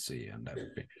bad policy and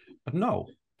everything. But no,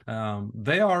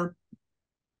 they are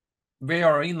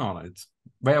in on it.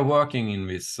 They are working in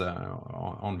this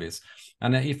on this.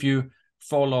 And if you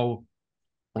follow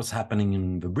what's happening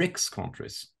in the BRICS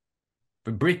countries,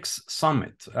 the BRICS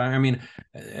summit, I mean,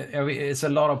 it's a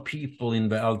lot of people in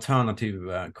the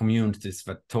alternative communities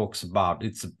that talks about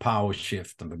it's a power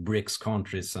shift in the BRICS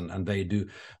countries, and they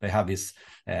have this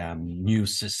new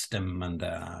system and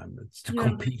to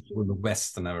compete with the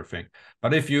West and everything.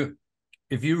 But if you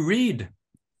read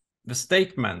the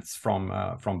statements from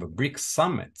the BRICS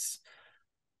summits,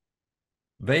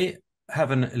 they have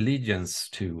an allegiance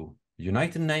to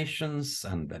United Nations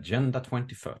and Agenda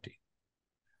 2030.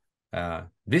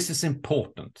 This is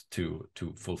important to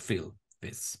fulfill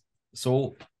this.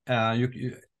 So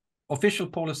official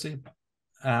policy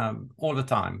all the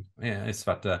time is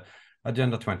that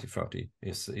Agenda 2030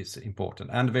 is important,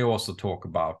 and they also talk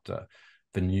about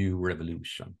the new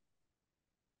revolution,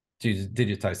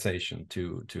 digitization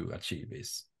to achieve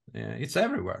this. It's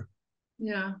everywhere.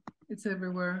 Yeah, it's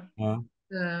everywhere.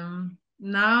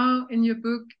 Now in your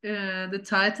book, the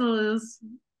title is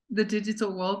The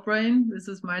Digital Wall Brain. This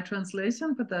is my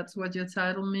translation, but that's what your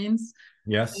title means.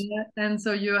 Yes. And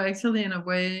so you're actually in a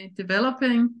way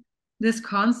developing this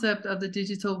concept of the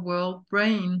digital world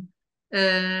brain.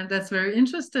 That's very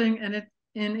interesting, and it,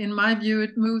 in my view,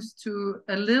 it moves to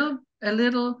a little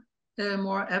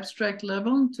more abstract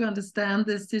level to understand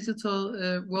this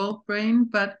digital world brain.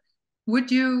 But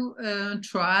would you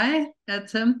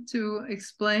attempt to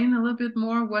explain a little bit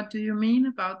more? What do you mean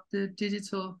about the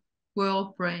digital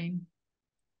world brain?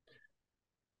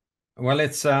 Well,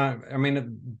 it's I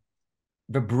mean,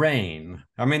 the brain.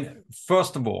 I mean,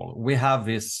 first of all, we have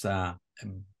this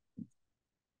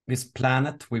this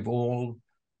planet with all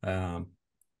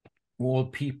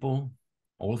people,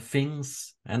 all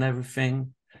things, and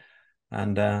everything,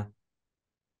 and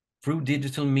through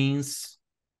digital means,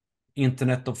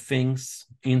 Internet of Things,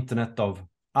 Internet of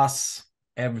Us,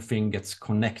 everything gets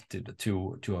connected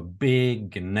to a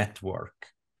big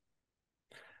network.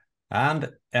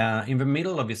 And in the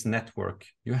middle of this network,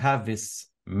 you have this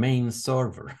main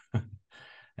server,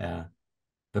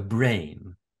 the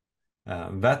brain.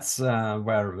 That's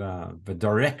where the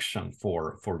direction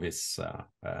for this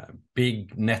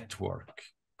big network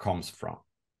comes from.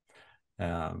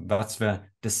 That's the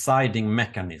deciding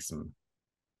mechanism.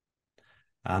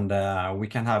 And we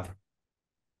can have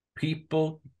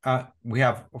people, we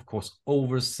have, of course,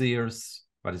 overseers,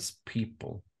 but it's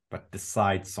people that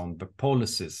decides on the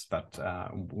policies that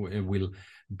will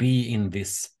be in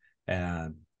this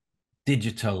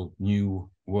digital new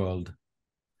world.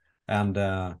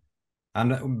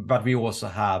 But we also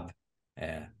have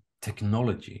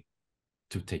technology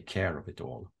to take care of it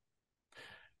all.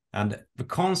 And the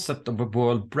concept of a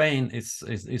world brain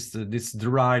is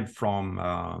derived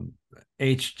from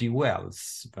H.G.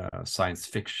 Wells, science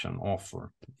fiction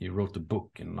author. He wrote a book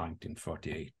in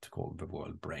 1938 called The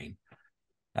World Brain.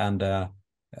 And a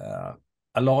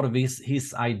lot of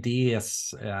his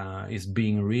ideas is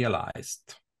being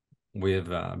realized with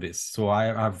this. So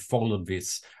I've followed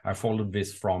this. I followed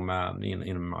this from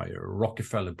in my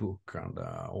Rockefeller book, and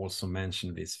also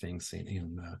mentioned these things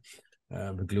in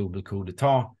the Global Coup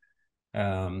d'etat.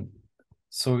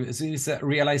 So it's a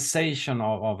realization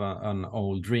of an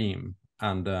old dream,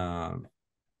 and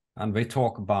they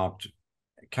talk about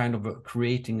kind of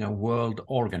creating a world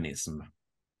organism.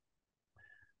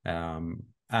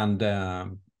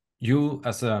 You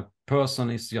as a person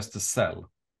is just a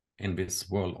cell in this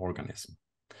world organism,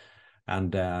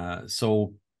 and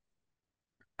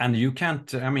you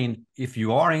can't, I mean, if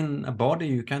you are in a body,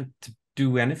 you can't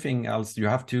do anything else. You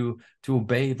have to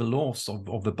obey the laws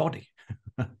of the body.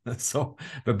 So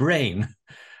the brain,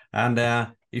 and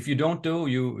if you don't do,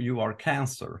 you are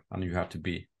cancer, and you have to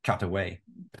be cut away.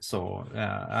 So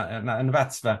and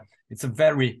that's it's a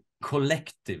very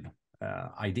collective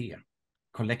idea,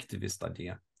 collectivist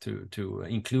idea to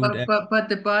include. But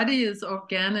the body is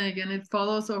organic, and it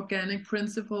follows organic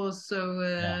principles. So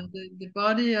the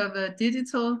body of a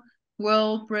digital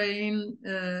world brain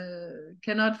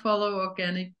cannot follow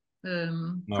organic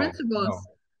principles.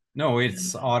 No,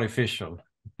 it's artificial.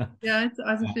 Yeah, it's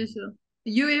artificial.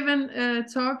 You even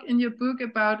talk in your book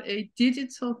about a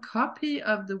digital copy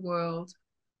of the world.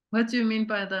 What do you mean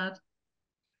by that?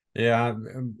 Yeah,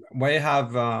 we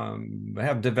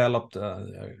have developed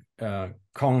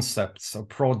concepts or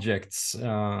projects,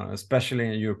 especially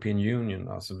in the European Union.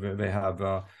 So they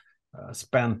have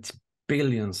spent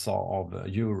billions of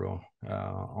euro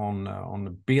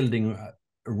on building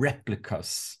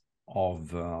replicas of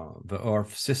the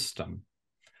Earth system,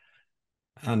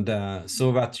 and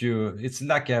so that it's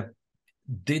like a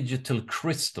digital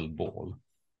crystal ball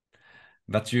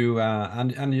that you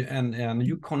and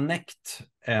you connect.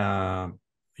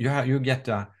 You get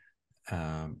a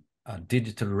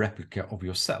digital replica of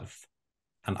yourself,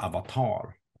 an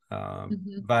avatar,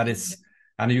 that is,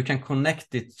 and you can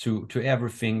connect it to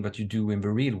everything that you do in the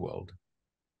real world.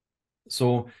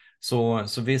 So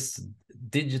this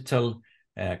digital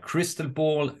crystal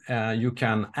ball, you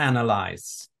can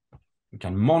analyze, you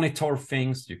can monitor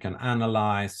things, you can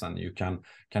analyze, and you can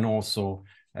also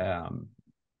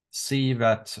see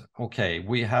that, okay,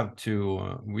 we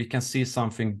can see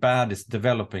something bad is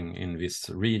developing in this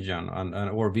region,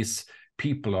 or these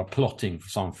people are plotting for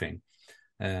something.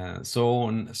 So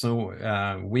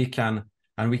we can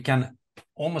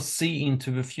almost see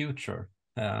into the future,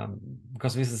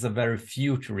 because this is a very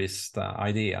futurist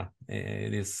idea.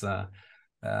 It is,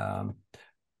 and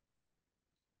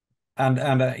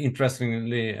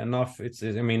interestingly enough,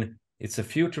 it's a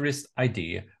futurist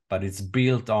idea, but it's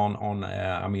built on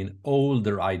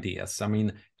older ideas. I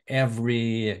mean,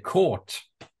 every court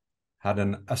had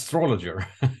an astrologer.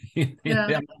 Yeah,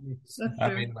 that's true. I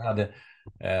mean, had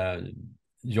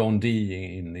John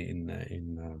Dee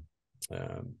in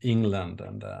England,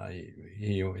 and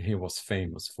he was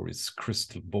famous for his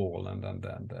crystal ball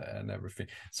and everything.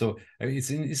 So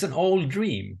it's an old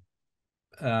dream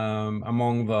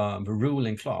among the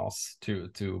ruling class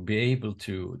to be able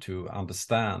to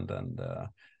understand and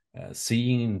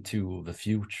see into the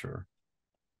future.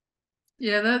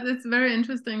 Yeah, that's very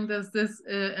interesting. There's this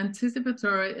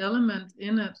anticipatory element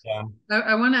in it. Yeah.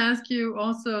 I want to ask you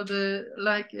also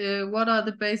what are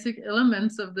the basic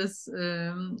elements of this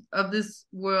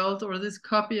world, or this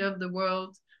copy of the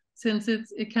world, since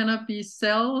it cannot be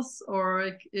cells,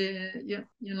 or you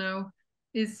know,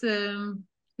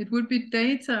 it would be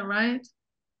data, right?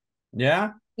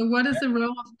 Yeah. So what is the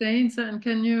role of data, and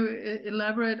can you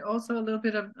elaborate also a little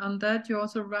bit on that? You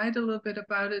also write a little bit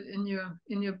about it in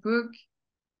your book.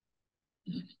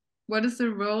 What is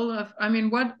the role of, I mean,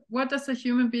 what does a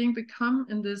human being become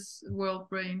in this world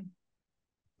brain?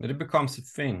 It becomes a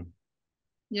thing.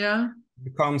 Yeah. It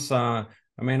becomes I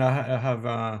mean, I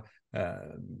have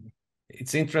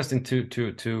it's interesting to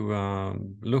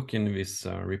look in this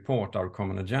report, Our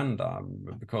Common Agenda,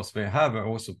 because we have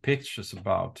also pictures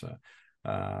about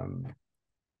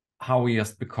how we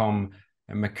just become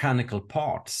mechanical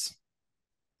parts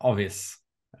of this,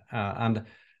 and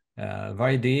the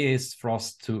idea is for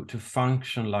us to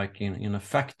function like in a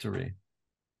factory.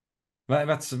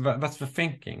 That's the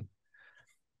thinking.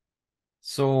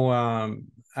 So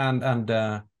and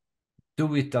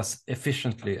do it as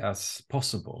efficiently as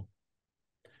possible.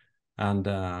 And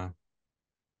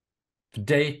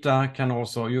data can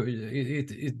also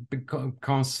it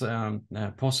becomes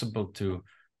possible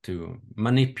to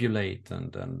manipulate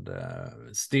and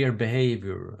steer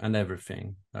behavior and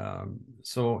everything.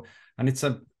 So, and it's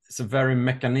a very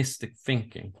mechanistic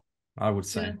thinking, I would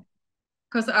say.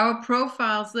 Because our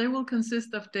profiles, they will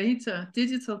consist of data,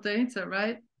 digital data,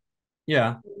 right?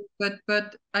 Yeah.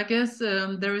 But I guess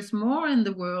there is more in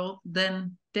the world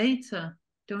than data,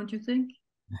 don't you think?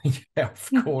 Yeah, of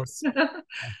course.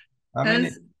 I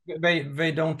mean,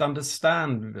 they don't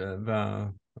understand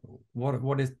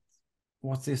what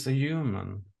is a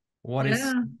human, what is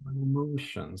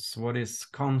emotions, what is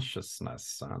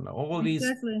consciousness, and all these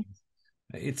things.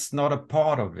 It's not a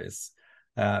part of this.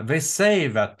 They say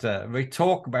that they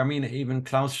talk about, I mean, even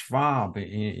Klaus Schwab,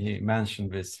 he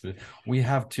mentioned this. We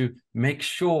have to make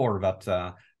sure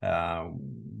that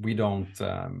we don't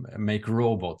make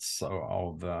robots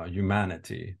of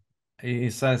humanity. He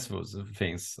says those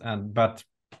things, but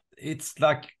it's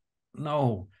like,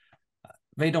 no,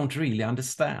 they don't really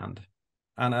understand.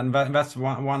 And that's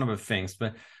one of the things.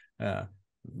 But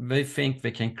they think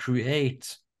they can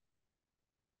create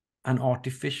an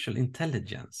artificial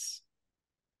intelligence.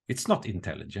 It's not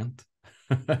intelligent.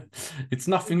 It's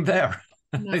nothing there.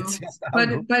 No. It's just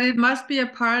but it must be a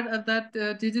part of that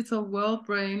digital world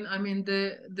brain. I mean,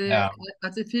 the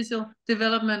artificial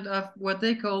development of what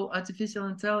they call artificial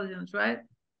intelligence, right?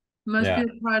 Must be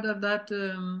a part of that.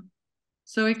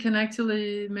 So it can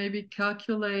actually maybe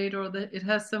calculate, or it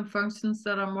has some functions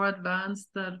that are more advanced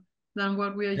than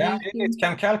what we are used to. It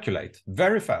can calculate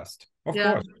very fast, of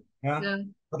course. Yeah.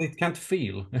 But it can't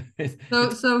feel.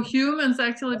 So humans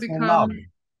actually become love.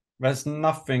 There's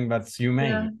nothing that's humane.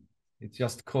 Yeah. It's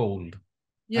just cold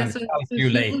and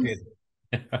calculated.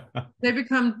 They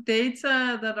become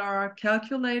data that are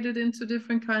calculated into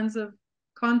different kinds of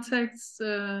contexts.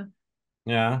 And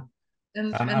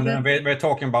then we're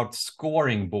talking about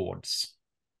scoring boards.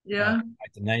 Like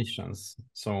the nations.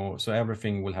 So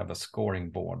everything will have a scoring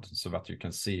board so that you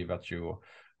can see that you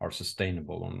are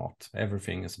sustainable or not.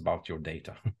 Everything is about your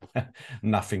data.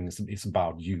 Nothing is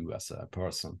about you as a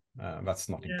person. That's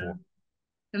not important.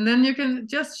 And then you can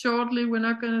just shortly, we're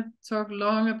not going to talk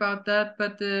long about that,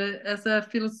 but as a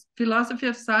philosophy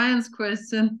of science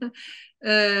question,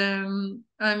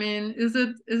 I mean, is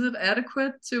it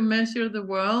adequate to measure the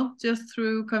world just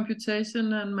through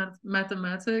computation and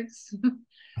mathematics?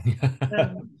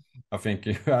 I think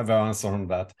you have an answer on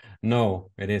that.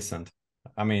 No, it isn't.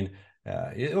 I mean,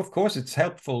 of course, it's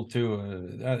helpful to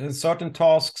in certain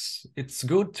tasks. It's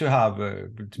good to have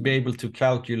to be able to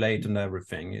calculate and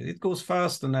everything. It goes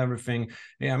fast and everything.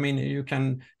 I mean, you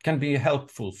can be a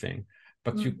helpful thing,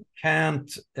 but you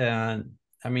can't. I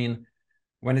mean,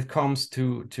 when it comes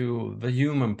to the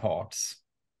human parts.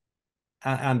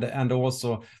 And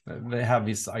also they have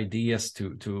these ideas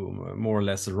to more or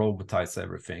less robotize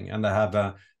everything, and they have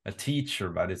a teacher,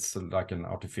 but it's like an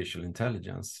artificial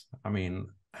intelligence. I mean,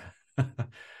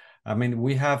 I mean,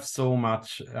 we have so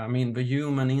much. I mean, the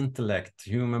human intellect,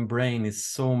 human brain is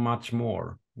so much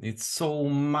more. It's so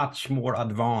much more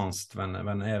advanced than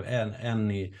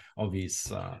any of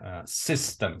these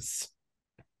systems.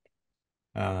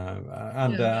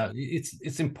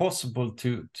 It's impossible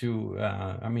to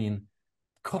I mean,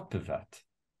 copy that.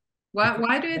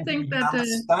 Why do you think that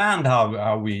understand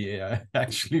how we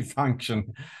actually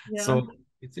function? Yeah. So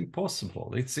it's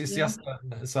impossible. It's just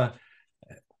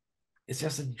it's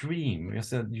just a dream.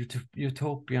 It's a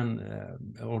utopian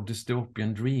or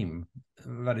dystopian dream,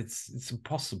 but it's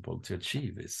impossible to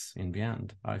achieve this in the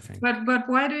end, I think. But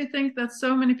why do you think that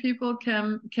so many people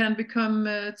can become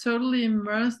totally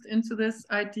immersed into this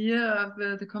idea of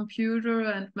the computer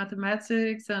and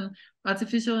mathematics and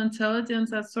artificial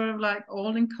intelligence as sort of like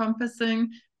all-encompassing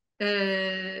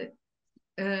when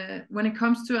it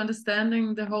comes to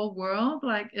understanding the whole world,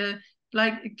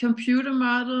 like computer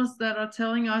models that are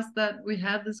telling us that we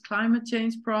have this climate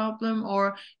change problem,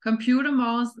 or computer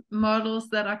models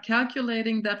that are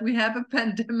calculating that we have a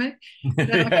pandemic,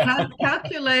 that are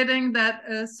calculating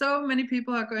that so many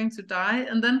people are going to die,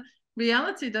 and then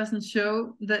reality doesn't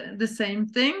show the same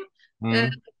thing.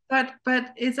 But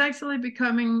it's actually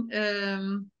becoming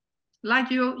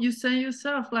like you say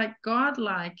yourself, like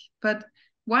godlike. But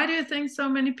why do you think so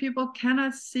many people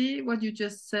cannot see what you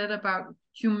just said about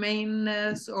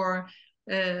humaneness or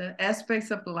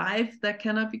aspects of life that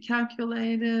cannot be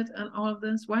calculated and all of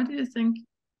this? Why do you think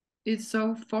it's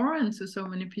so foreign to so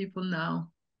many people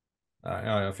now?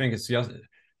 I think it's just,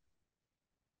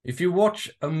 if you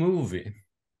watch a movie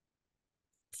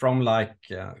from like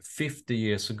 50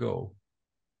 years ago,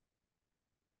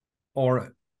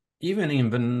 or even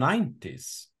in the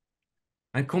 90s,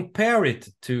 and compare it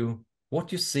to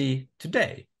what you see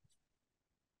today,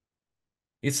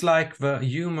 it's like the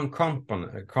human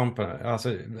component,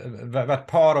 that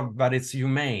part of that is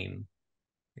humane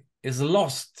is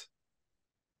lost,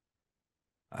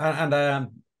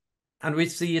 and we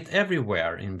see it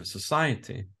everywhere in the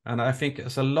society. And I think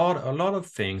it's a lot of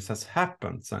things has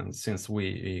happened since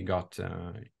we got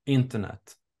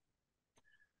internet,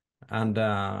 and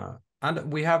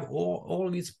we have all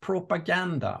this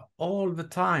propaganda all the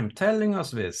time telling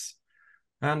us this,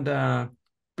 and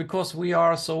because we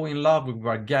are so in love with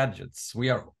our gadgets, we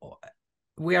are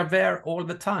there all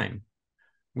the time.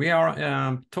 We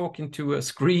are talking to a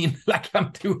screen like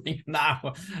I'm doing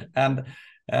now, and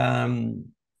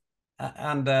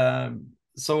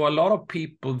so a lot of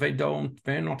people,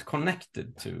 they're not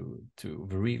connected to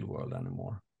the real world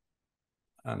anymore,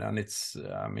 and it's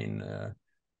I mean,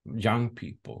 young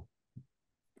people,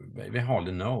 they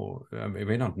hardly know.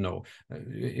 They don't know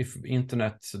if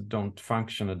internet don't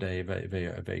function a day.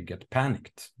 They get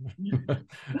panicked.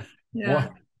 Yeah.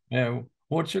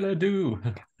 What should I do?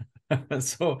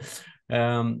 So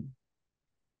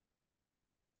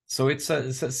it's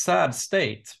a sad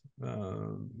state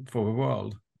for the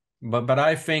world. But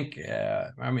I think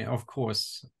I mean, of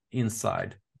course,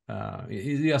 inside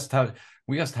we just have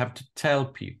to tell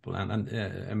people and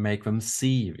make them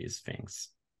see these things.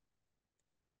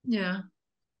 Yeah.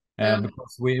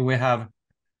 Because we have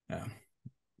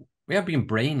been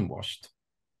brainwashed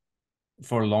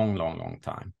for a long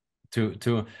time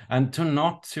to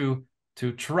not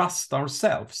to trust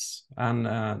ourselves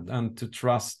and to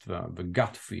trust the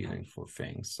gut feeling for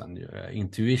things and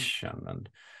intuition, and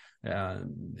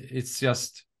it's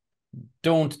just,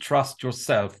 don't trust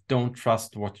yourself, don't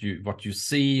trust what you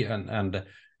see, and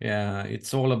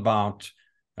it's all about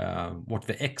what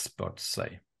the experts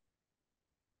say.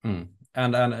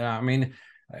 And I mean,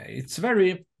 it's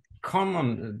very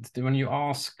common when you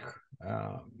ask.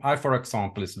 I, for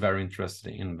example, is very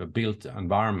interested in the built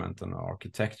environment and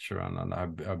architecture, and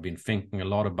I've been thinking a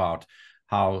lot about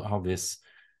how this.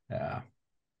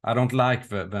 I don't like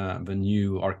the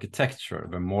new architecture,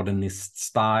 the modernist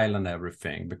style and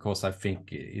everything, because I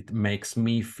think it makes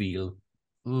me feel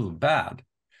bad.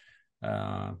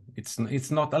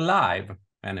 It's not alive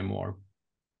anymore.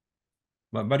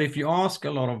 But if you ask a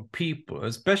lot of people,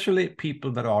 especially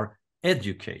people that are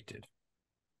educated,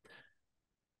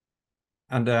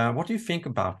 and what do you think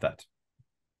about that?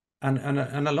 And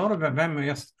a lot of them are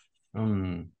just,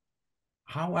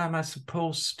 how am I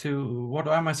supposed to? What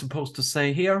am I supposed to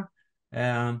say here?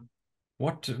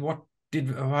 What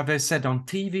have they said on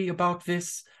TV about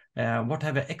this? What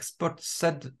have the experts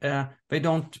said? They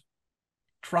don't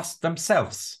trust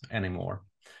themselves anymore.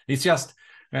 It's just.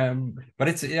 But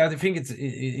I think it's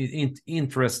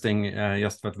interesting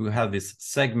just that we have this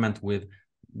segment with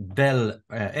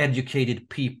educated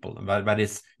people. But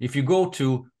it's, if you go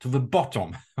to the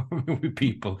bottom with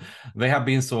people, they have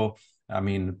been so. I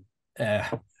mean,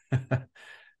 the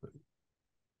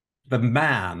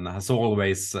man has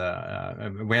always.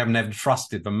 We have never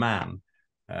trusted the man,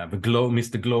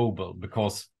 Mr. Global,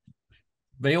 because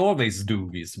they always do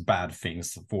these bad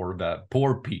things for the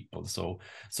poor people. So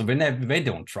they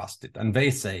don't trust it, and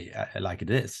they say like it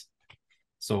is.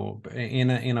 So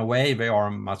in a way, they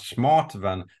are much smarter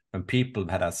than people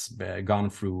that has gone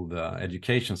through the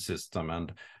education system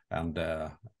and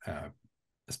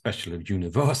especially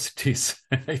universities.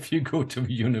 If you go to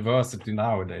the university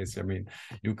nowadays, I mean,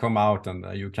 you come out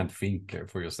and you can't think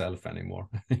for yourself anymore.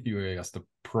 You're just a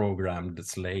programmed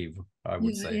slave, I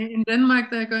would say. In Denmark,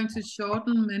 they're going to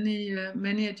shorten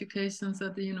many educations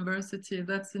at the university.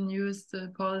 That's the newest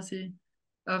policy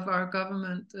of our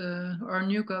government, our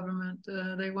new government.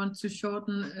 They want to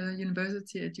shorten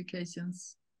university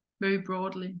educations very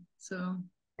broadly. So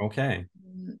okay,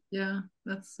 yeah,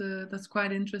 that's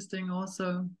quite interesting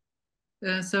also.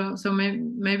 So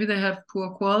maybe they have poor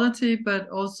quality, but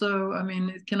also, I mean,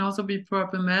 it can also be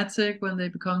problematic when they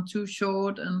become too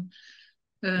short and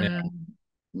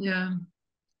yeah.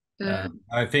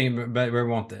 I think we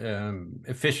want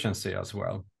efficiency as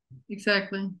well.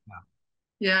 Exactly.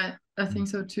 Yeah, I think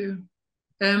so too.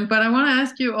 But I want to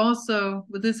ask you also,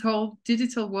 with this whole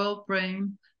digital world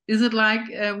brain, is it like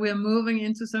we're moving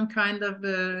into some kind of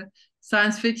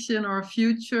science fiction or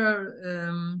future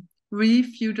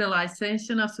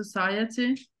re-feudalization of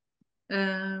society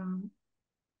in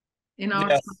our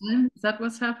time? Is that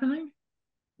what's happening?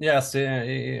 Yes,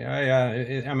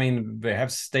 I mean, they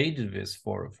have stated this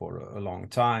for a long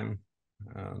time.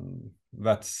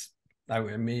 That's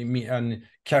me and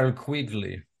Carol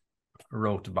Quigley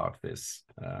wrote about this.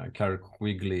 Carol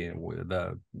Quigley,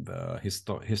 the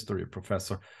history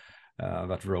professor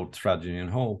that wrote Tragedy and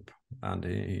Hope, and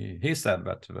he said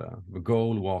that the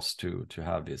goal was to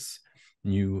have this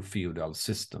new feudal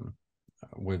system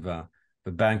with the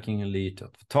banking elite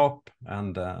at the top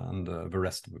and the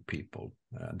rest of the people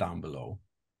down below.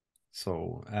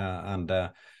 So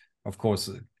of course,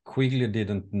 Quigley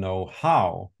didn't know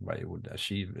how they would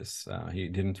achieve this. He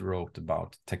didn't wrote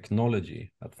about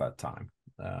technology at that time,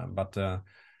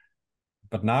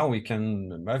 but now we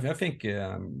can. I think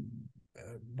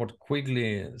what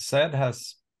Quigley said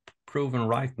has proven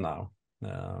right now.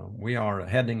 We are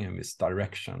heading in this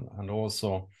direction, and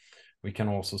also we can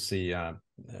also see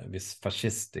these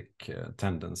fascistic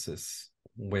tendencies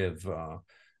with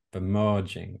the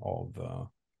merging of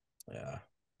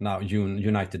now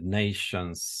United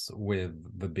Nations with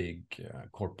the big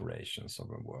corporations of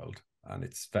the world. And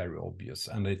it's very obvious.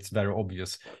 And it's very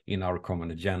obvious in our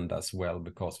common agenda as well,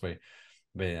 because we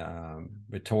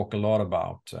talk a lot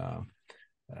about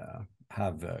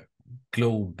have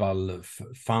global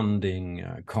funding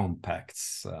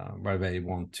compacts where they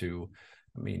want to,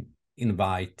 I mean,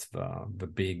 invite the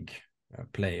big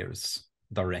players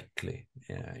directly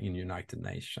in United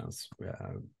Nations,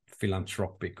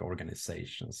 philanthropic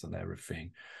organizations and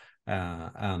everything,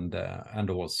 and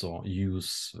also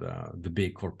use the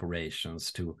big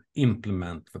corporations to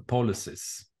implement the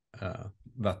policies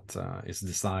that is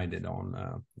decided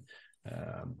on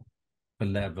the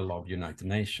level of United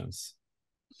Nations.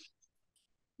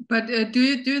 But do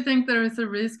you think there is a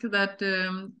risk that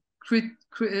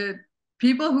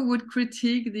people who would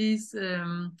critique these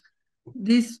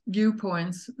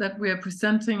viewpoints that we are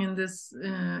presenting in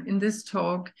this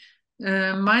talk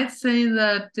might say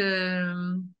that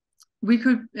we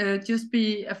could just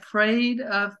be afraid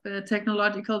of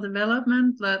technological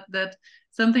development, that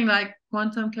something like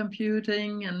quantum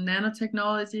computing and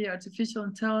nanotechnology, artificial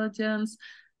intelligence,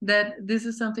 that this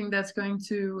is something that's going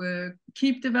to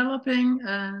keep developing,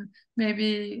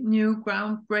 maybe new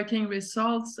groundbreaking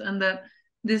results, and that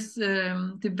this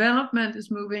development is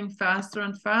moving faster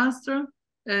and faster,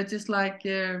 just like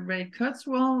Ray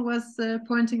Kurzweil was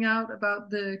pointing out about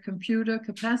the computer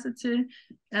capacity,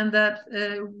 and that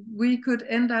we could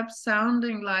end up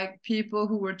sounding like people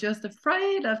who were just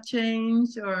afraid of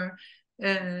change or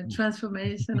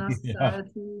transformation of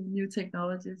society, new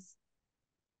technologies.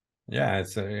 Yeah,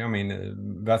 it's I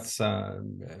mean, that's a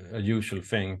usual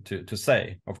thing to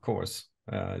say, of course.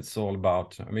 It's all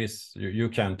about, I mean, you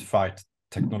can't fight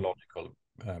technological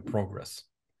progress.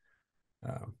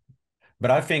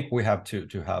 But I think we have to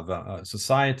have a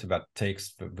society that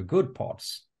takes the good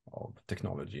parts of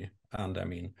technology, and I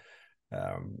mean,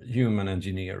 human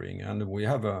engineering, and we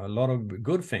have a lot of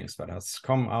good things that has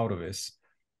come out of this.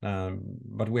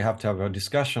 But we have to have a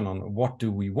discussion on what do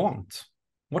we want?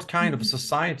 What kind of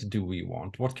society do we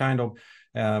want? What kind of,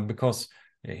 because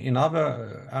in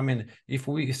other, I mean, if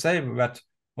we say that,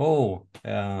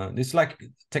 it's like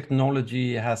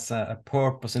technology has a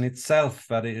purpose in itself,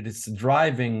 that it is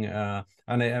driving, and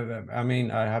I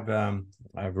mean,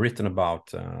 I've written about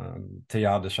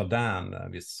Teilhard de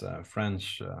Chardin, this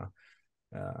French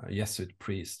Jesuit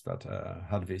priest that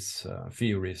had these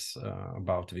theories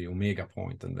about the omega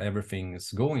point, and everything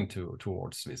is going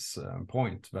towards this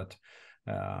point. But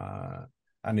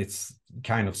and it's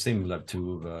kind of similar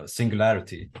to the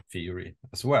singularity theory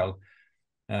as well.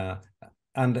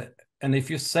 And if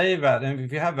you say that, and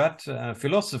if you have that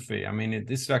philosophy, I mean,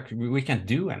 it's like we can't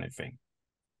do anything.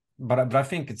 But I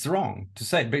think it's wrong to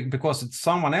say, because it's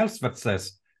someone else that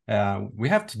says, you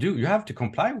have to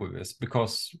comply with this,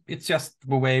 because it's just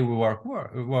the way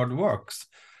world works.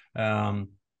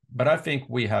 But I think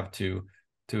we have to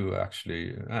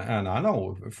actually, and I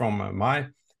know from my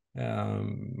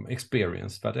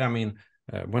experience, but I mean,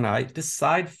 when I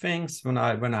decide things, when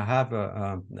I have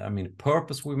a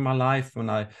purpose with my life, when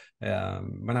I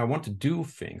want to do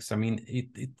things, I mean,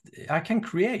 I can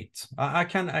create. I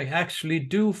actually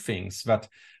do things that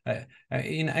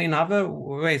in other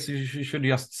ways you should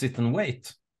just sit and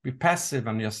wait, be passive,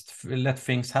 and just let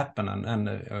things happen,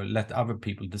 and let other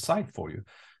people decide for you.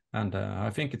 And I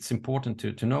think it's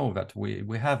important to know that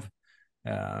we have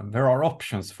there are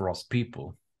options for us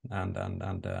people.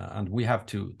 And we have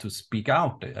to speak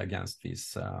out against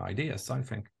these ideas, I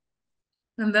think.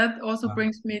 And that also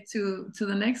brings me to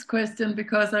the next question,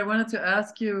 because I wanted to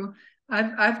ask you,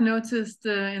 I've noticed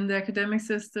in the academic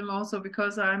system also,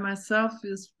 because I myself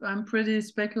I'm pretty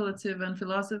speculative and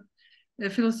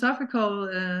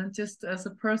philosophical just as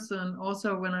a person,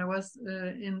 also when I was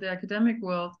in the academic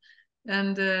world.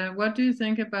 And what do you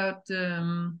think about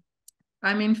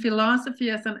I mean,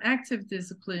 philosophy as an active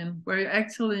discipline, where you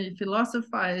actually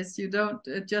philosophize? You don't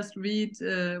just read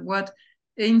what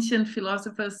ancient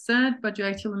philosophers said, but you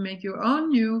actually make your own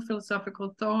new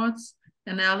philosophical thoughts,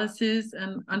 analysis,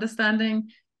 and understanding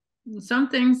some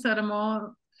things at a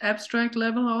more abstract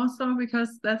level also,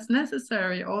 because that's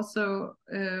necessary also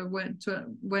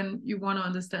when you want to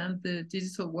understand the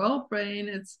digital world brain.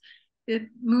 It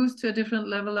moves to a different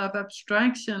level of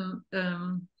abstraction.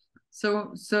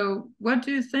 So what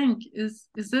do you think? Is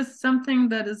this something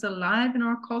that is alive in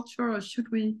our culture, or should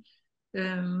we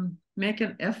make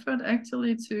an effort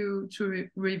actually to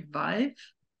revive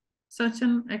such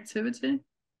an activity?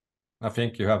 I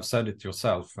think you have said it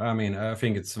yourself. I mean, I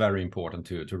think it's very important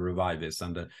to revive this,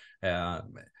 and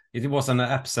it was an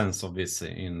absence of this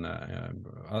in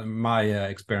my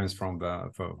experience from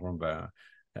the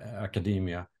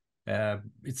academia.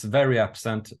 It's very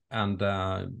absent, and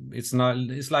it's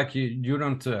like you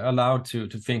don't allowed to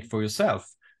think for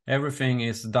yourself. Everything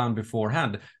is done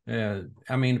beforehand.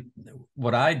 I mean,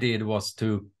 what I did was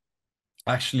to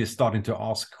actually starting to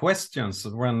ask questions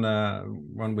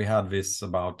when we had this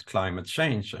about climate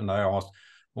change, and I asked,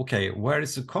 okay, where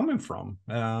is it coming from?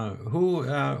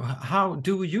 How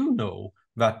do you know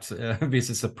that this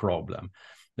is a problem?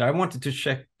 I wanted to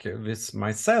check this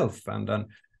myself, and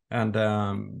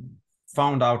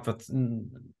found out that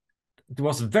there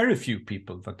was very few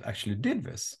people that actually did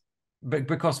this,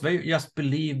 because they just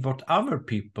believed what other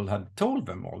people had told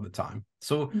them all the time.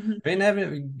 So they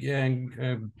never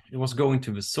was going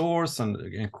to the source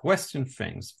and question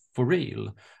things for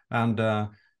real. And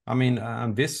I mean,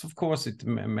 and this, of course, it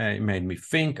made me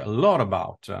think a lot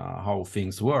about how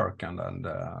things work, and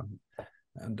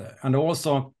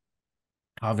also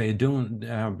how they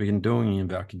have been doing in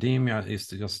the academia is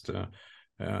just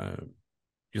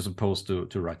you're supposed to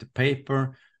write a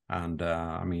paper, and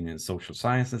I mean, in social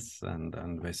sciences,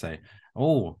 and they say,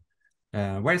 oh,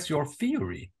 where's your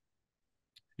theory?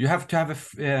 You have to have a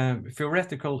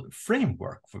theoretical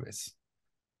framework for this.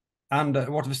 And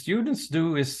what the students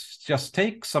do is just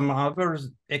take some other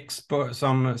expert,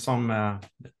 some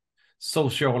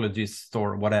sociologist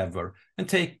or whatever, and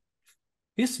take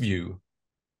his view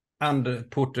and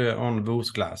put on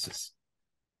those glasses.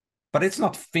 But it's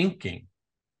not thinking.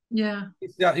 Yeah.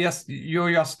 It's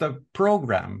you're just a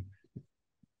program.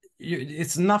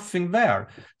 It's nothing there.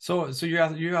 So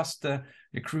you just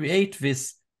create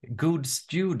this good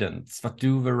students that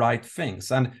do the right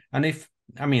things. And if,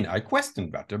 I mean, I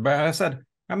questioned that, but I said,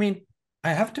 I mean,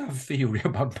 I have to have a theory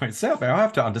about myself. I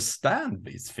have to understand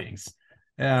these things.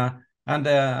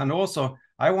 And also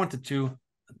I want to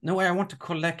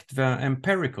collect the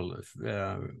empirical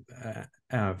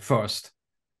first.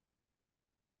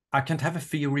 I can't have a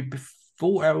theory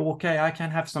before. Okay, I can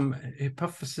have some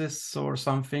hypothesis or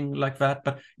something like that,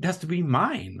 but it has to be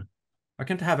mine. I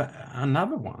can't have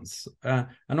another one's.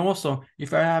 And also,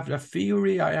 if I have a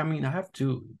theory, I mean, I have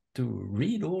to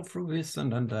read all through this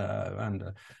and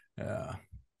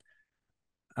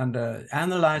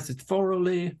analyze it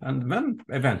thoroughly, and then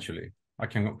eventually I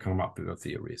can come up with a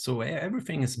theory. So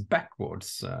everything is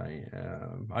backwards,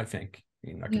 I think,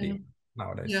 in academia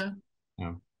nowadays. Yeah.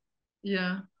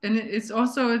 Yeah, and it's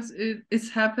also it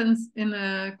happens in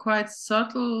a quite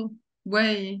subtle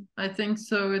way, I think.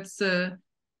 So it's I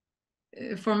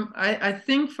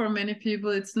think for many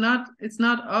people it's not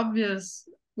obvious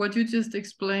what you just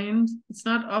explained. It's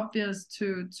not obvious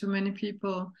to many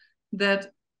people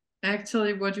that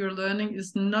actually what you're learning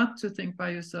is not to think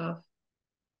by yourself,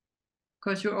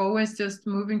 because you're always just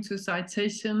moving to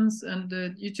citations, and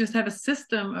you just have a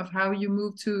system of how you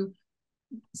move to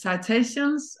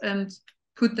citations and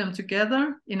put them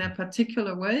together in a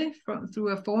particular way through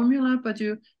a formula, but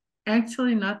you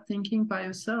actually not thinking by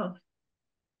yourself.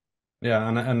 Yeah,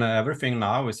 and everything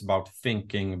now is about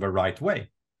thinking the right way.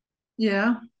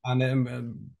 Yeah.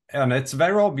 And it's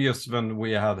very obvious when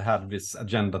we have had this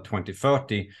Agenda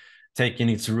 2030 taking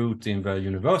its root in the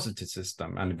university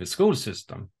system and the school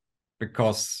system,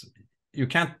 because you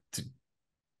can't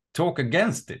talk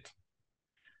against it.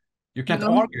 You can't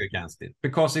argue against it,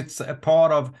 because it's a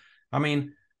part of, I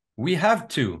mean, we have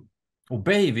to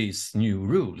obey these new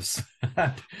rules.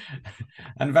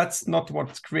 And that's not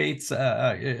what creates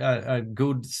a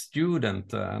good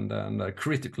student and a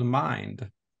critical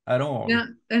mind at all. Yeah,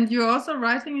 and you're also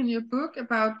writing in your book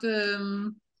about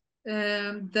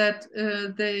that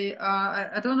they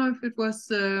are, I don't know if it was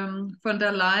von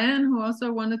der Leyen who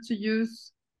also wanted to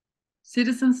use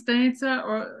citizens' data,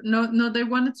 or no, they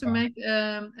wanted to make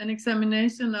an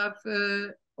examination of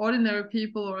ordinary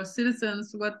people or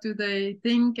citizens. What do they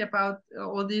think about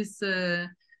all these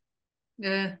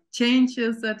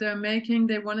changes that they're making?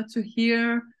 They wanted to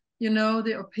hear,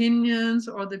 the opinions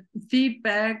or the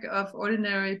feedback of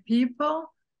ordinary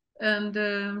people. And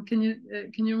can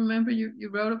you remember you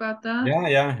wrote about that?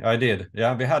 Yeah, I did.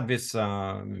 Yeah, we had this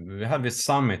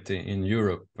summit in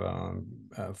Europe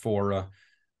for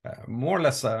more or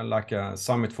less like a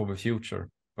summit for the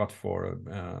future, but for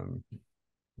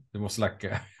it was like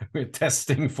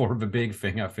testing for the big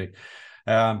thing, I think.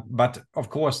 But of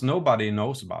course, nobody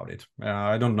knows about it.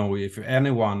 I don't know if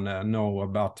anyone know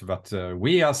about that.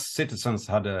 We as citizens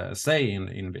had a say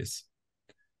in this.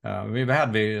 We've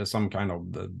had some kind of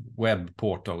web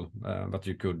portal that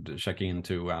you could check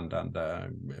into and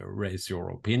raise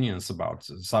your opinions about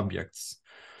subjects.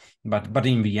 But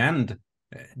in the end,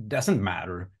 it doesn't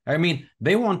matter. I mean,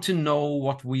 they want to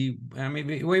know we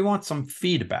want some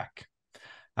feedback.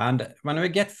 And when we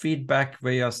get feedback,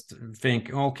 we just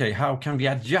think, okay, how can we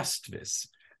adjust this?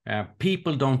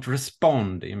 People don't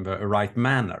respond in the right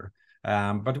manner.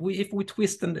 But if we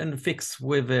twist and fix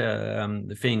with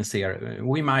the things here,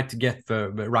 we might get the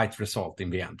right result in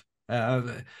the end.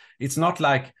 It's not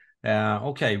like,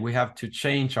 okay, we have to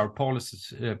change our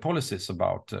policies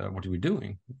about what we're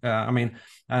doing. I mean,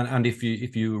 and if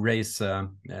you raise,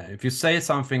 if you say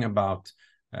something about,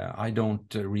 I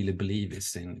don't really believe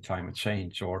this in climate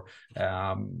change, or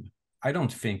I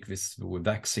don't think this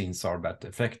vaccines are that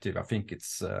effective. I think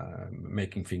it's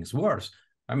making things worse.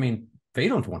 I mean, they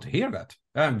don't want to hear that.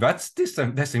 That's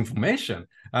disinformation,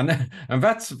 and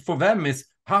that's for them is,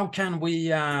 how can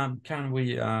we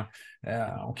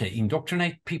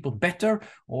indoctrinate people better,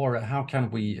 or how can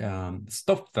we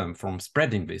stop them from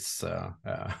spreading this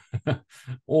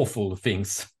awful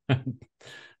things?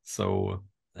 So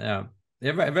yeah,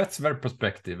 that's their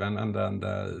perspective, and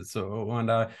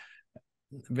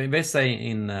they say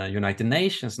in United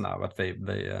Nations now that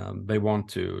they want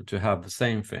to have the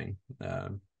same thing.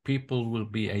 People will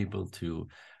be able to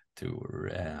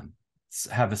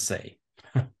have a say.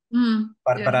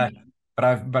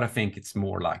 But I think it's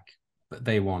more like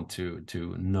they want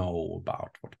to know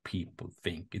about what people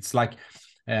think. It's like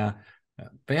they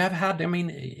have had, I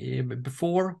mean,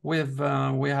 before we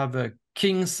have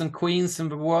kings and queens in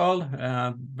the world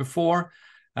before,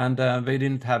 and they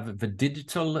didn't have the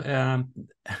digital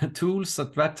tools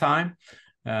at that time.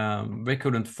 They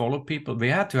couldn't follow people. They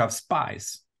had to have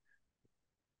spies.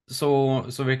 So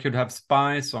we could have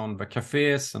spies on the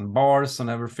cafes and bars and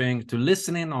everything to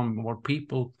listen in on what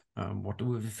people, what do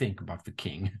we think about the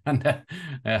king? And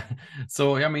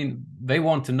so, I mean, they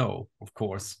want to know, of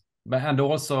course. But, and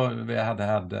also we had,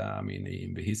 I mean,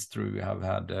 in the history, we have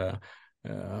had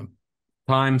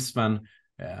times when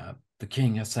the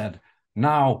king has said,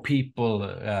 now people,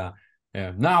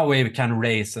 now we can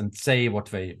raise and say what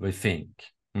they think.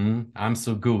 I'm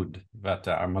so good that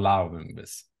I'm allowing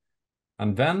this.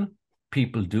 And then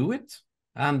people do it,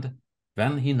 and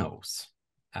then he knows.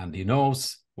 And he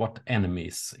knows what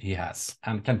enemies he has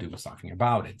and can do something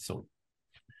about it. So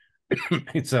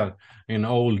it's an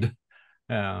old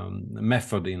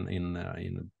method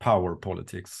in power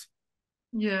politics.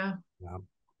 Yeah.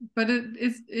 But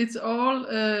it's all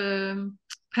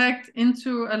packed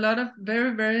into a lot of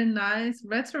very, very nice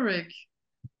rhetoric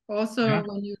also Yeah.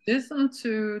 when you listen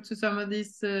to some of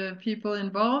these people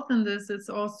involved in this, it's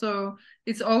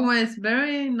always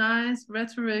very nice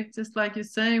rhetoric, just like you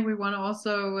say. We want to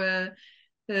also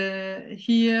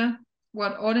hear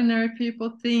what ordinary people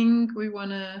think. We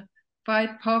want to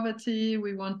fight poverty.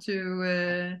 We want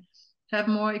to have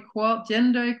more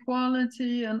gender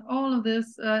equality, and all of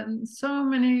this. So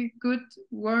many good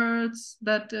words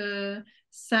that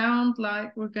sound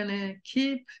like we're going to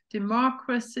keep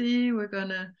democracy. We're going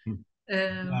to.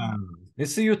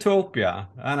 It's a utopia,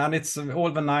 and it's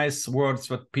all the nice words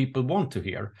that people want to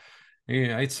hear.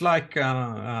 Yeah, it's like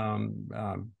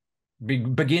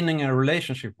beginning a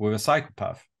relationship with a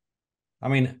psychopath. I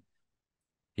mean,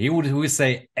 he would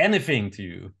say anything to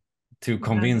you to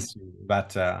convince you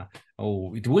that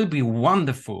oh, it will be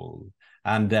wonderful,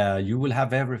 and you will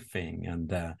have everything,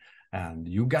 and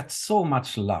you got so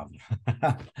much love,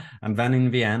 and then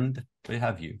in the end they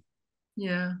have you.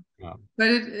 Yeah.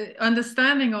 But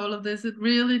understanding all of this, it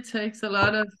really takes a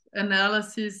lot of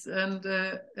analysis and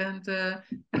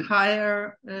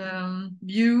higher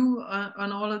view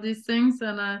on all of these things.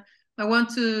 And I want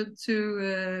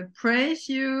to praise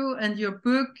you and your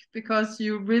book, because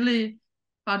you really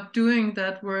are doing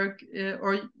that work,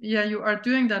 you are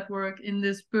doing that work in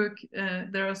this book.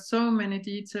 There are so many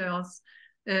details,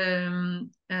 and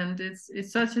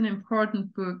it's such an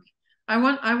important book. I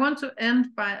want to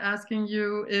end by asking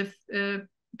you if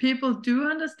people do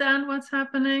understand what's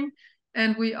happening,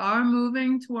 and we are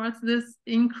moving towards this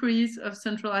increase of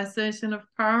centralization of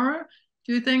power.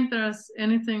 Do you think there's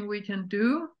anything we can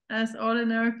do as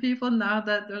ordinary people now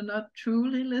that they're not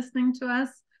truly listening to us?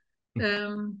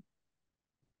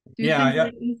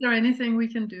 Is there anything we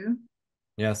can do?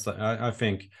 Yes, I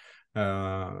think.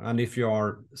 And if you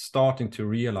are starting to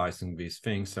realizing these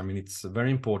things, I mean, it's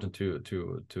very important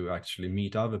to actually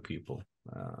meet other people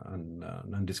and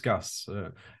discuss.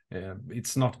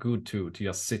 It's not good to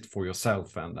just sit for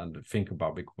yourself and think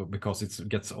about it, because it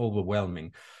gets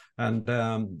overwhelming. And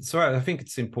so I think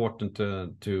it's important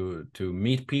to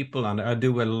meet people, and I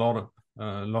do a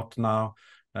lot now.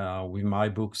 With my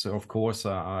books, of course,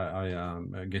 I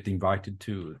get invited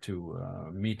to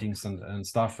meetings and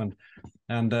stuff,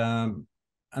 and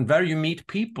there you meet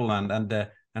people,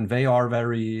 and they are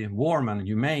very warm and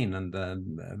humane, and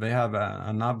they have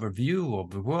another view of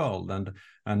the world,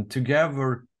 and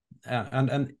together,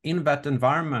 and in that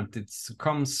environment, it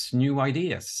comes new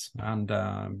ideas, and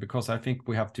because I think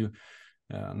we have to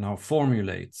now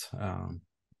formulate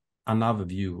another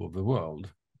view of the world.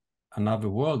 Another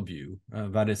worldview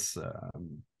that is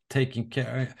taking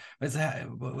care.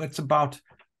 It's about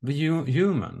the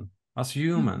human, us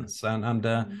humans, and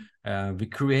the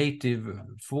creative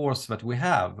force that we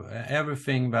have,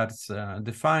 everything that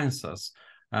defines us,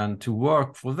 and to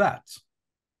work for that,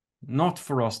 not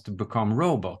for us to become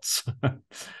robots,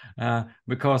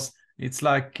 because it's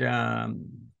like I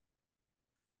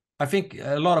think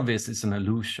a lot of this is an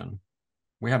illusion.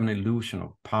 We have an illusion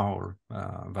of power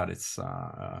that is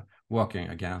working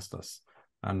against us,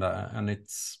 and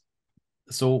it's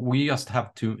so we just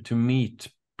have to meet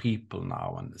people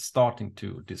now and starting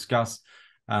to discuss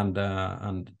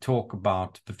and talk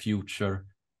about the future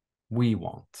we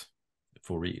want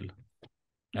for real.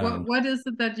 What is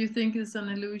it that you think is an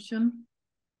illusion?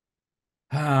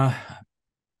 I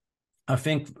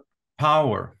think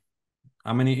power.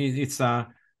 I mean, it's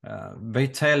they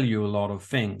tell you a lot of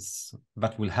things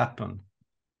that will happen,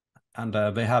 and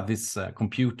they have these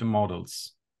computer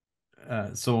models.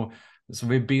 So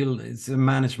we build, it's a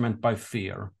management by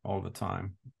fear all the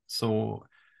time. So,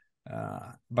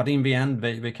 but in the end,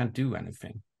 they can't do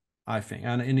anything, I think.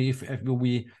 And if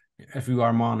we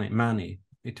are many,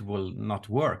 it will not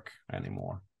work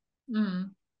anymore.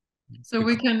 So because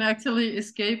we can actually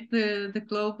escape the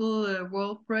global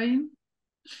world brain.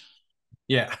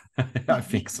 Yeah, I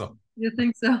think so. You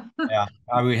think so? Yeah,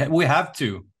 we have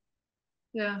to.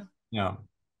 Yeah. Yeah.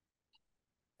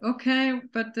 Okay,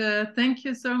 but thank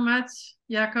you so much,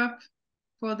 Jacob,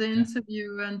 for the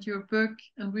interview and your book.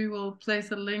 And we will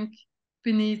place a link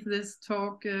beneath this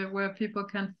talk where people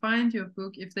can find your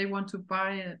book if they want to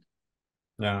buy it.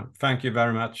 Yeah, thank you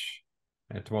very much.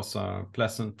 It was a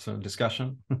pleasant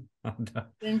discussion.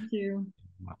 Thank you.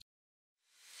 Much.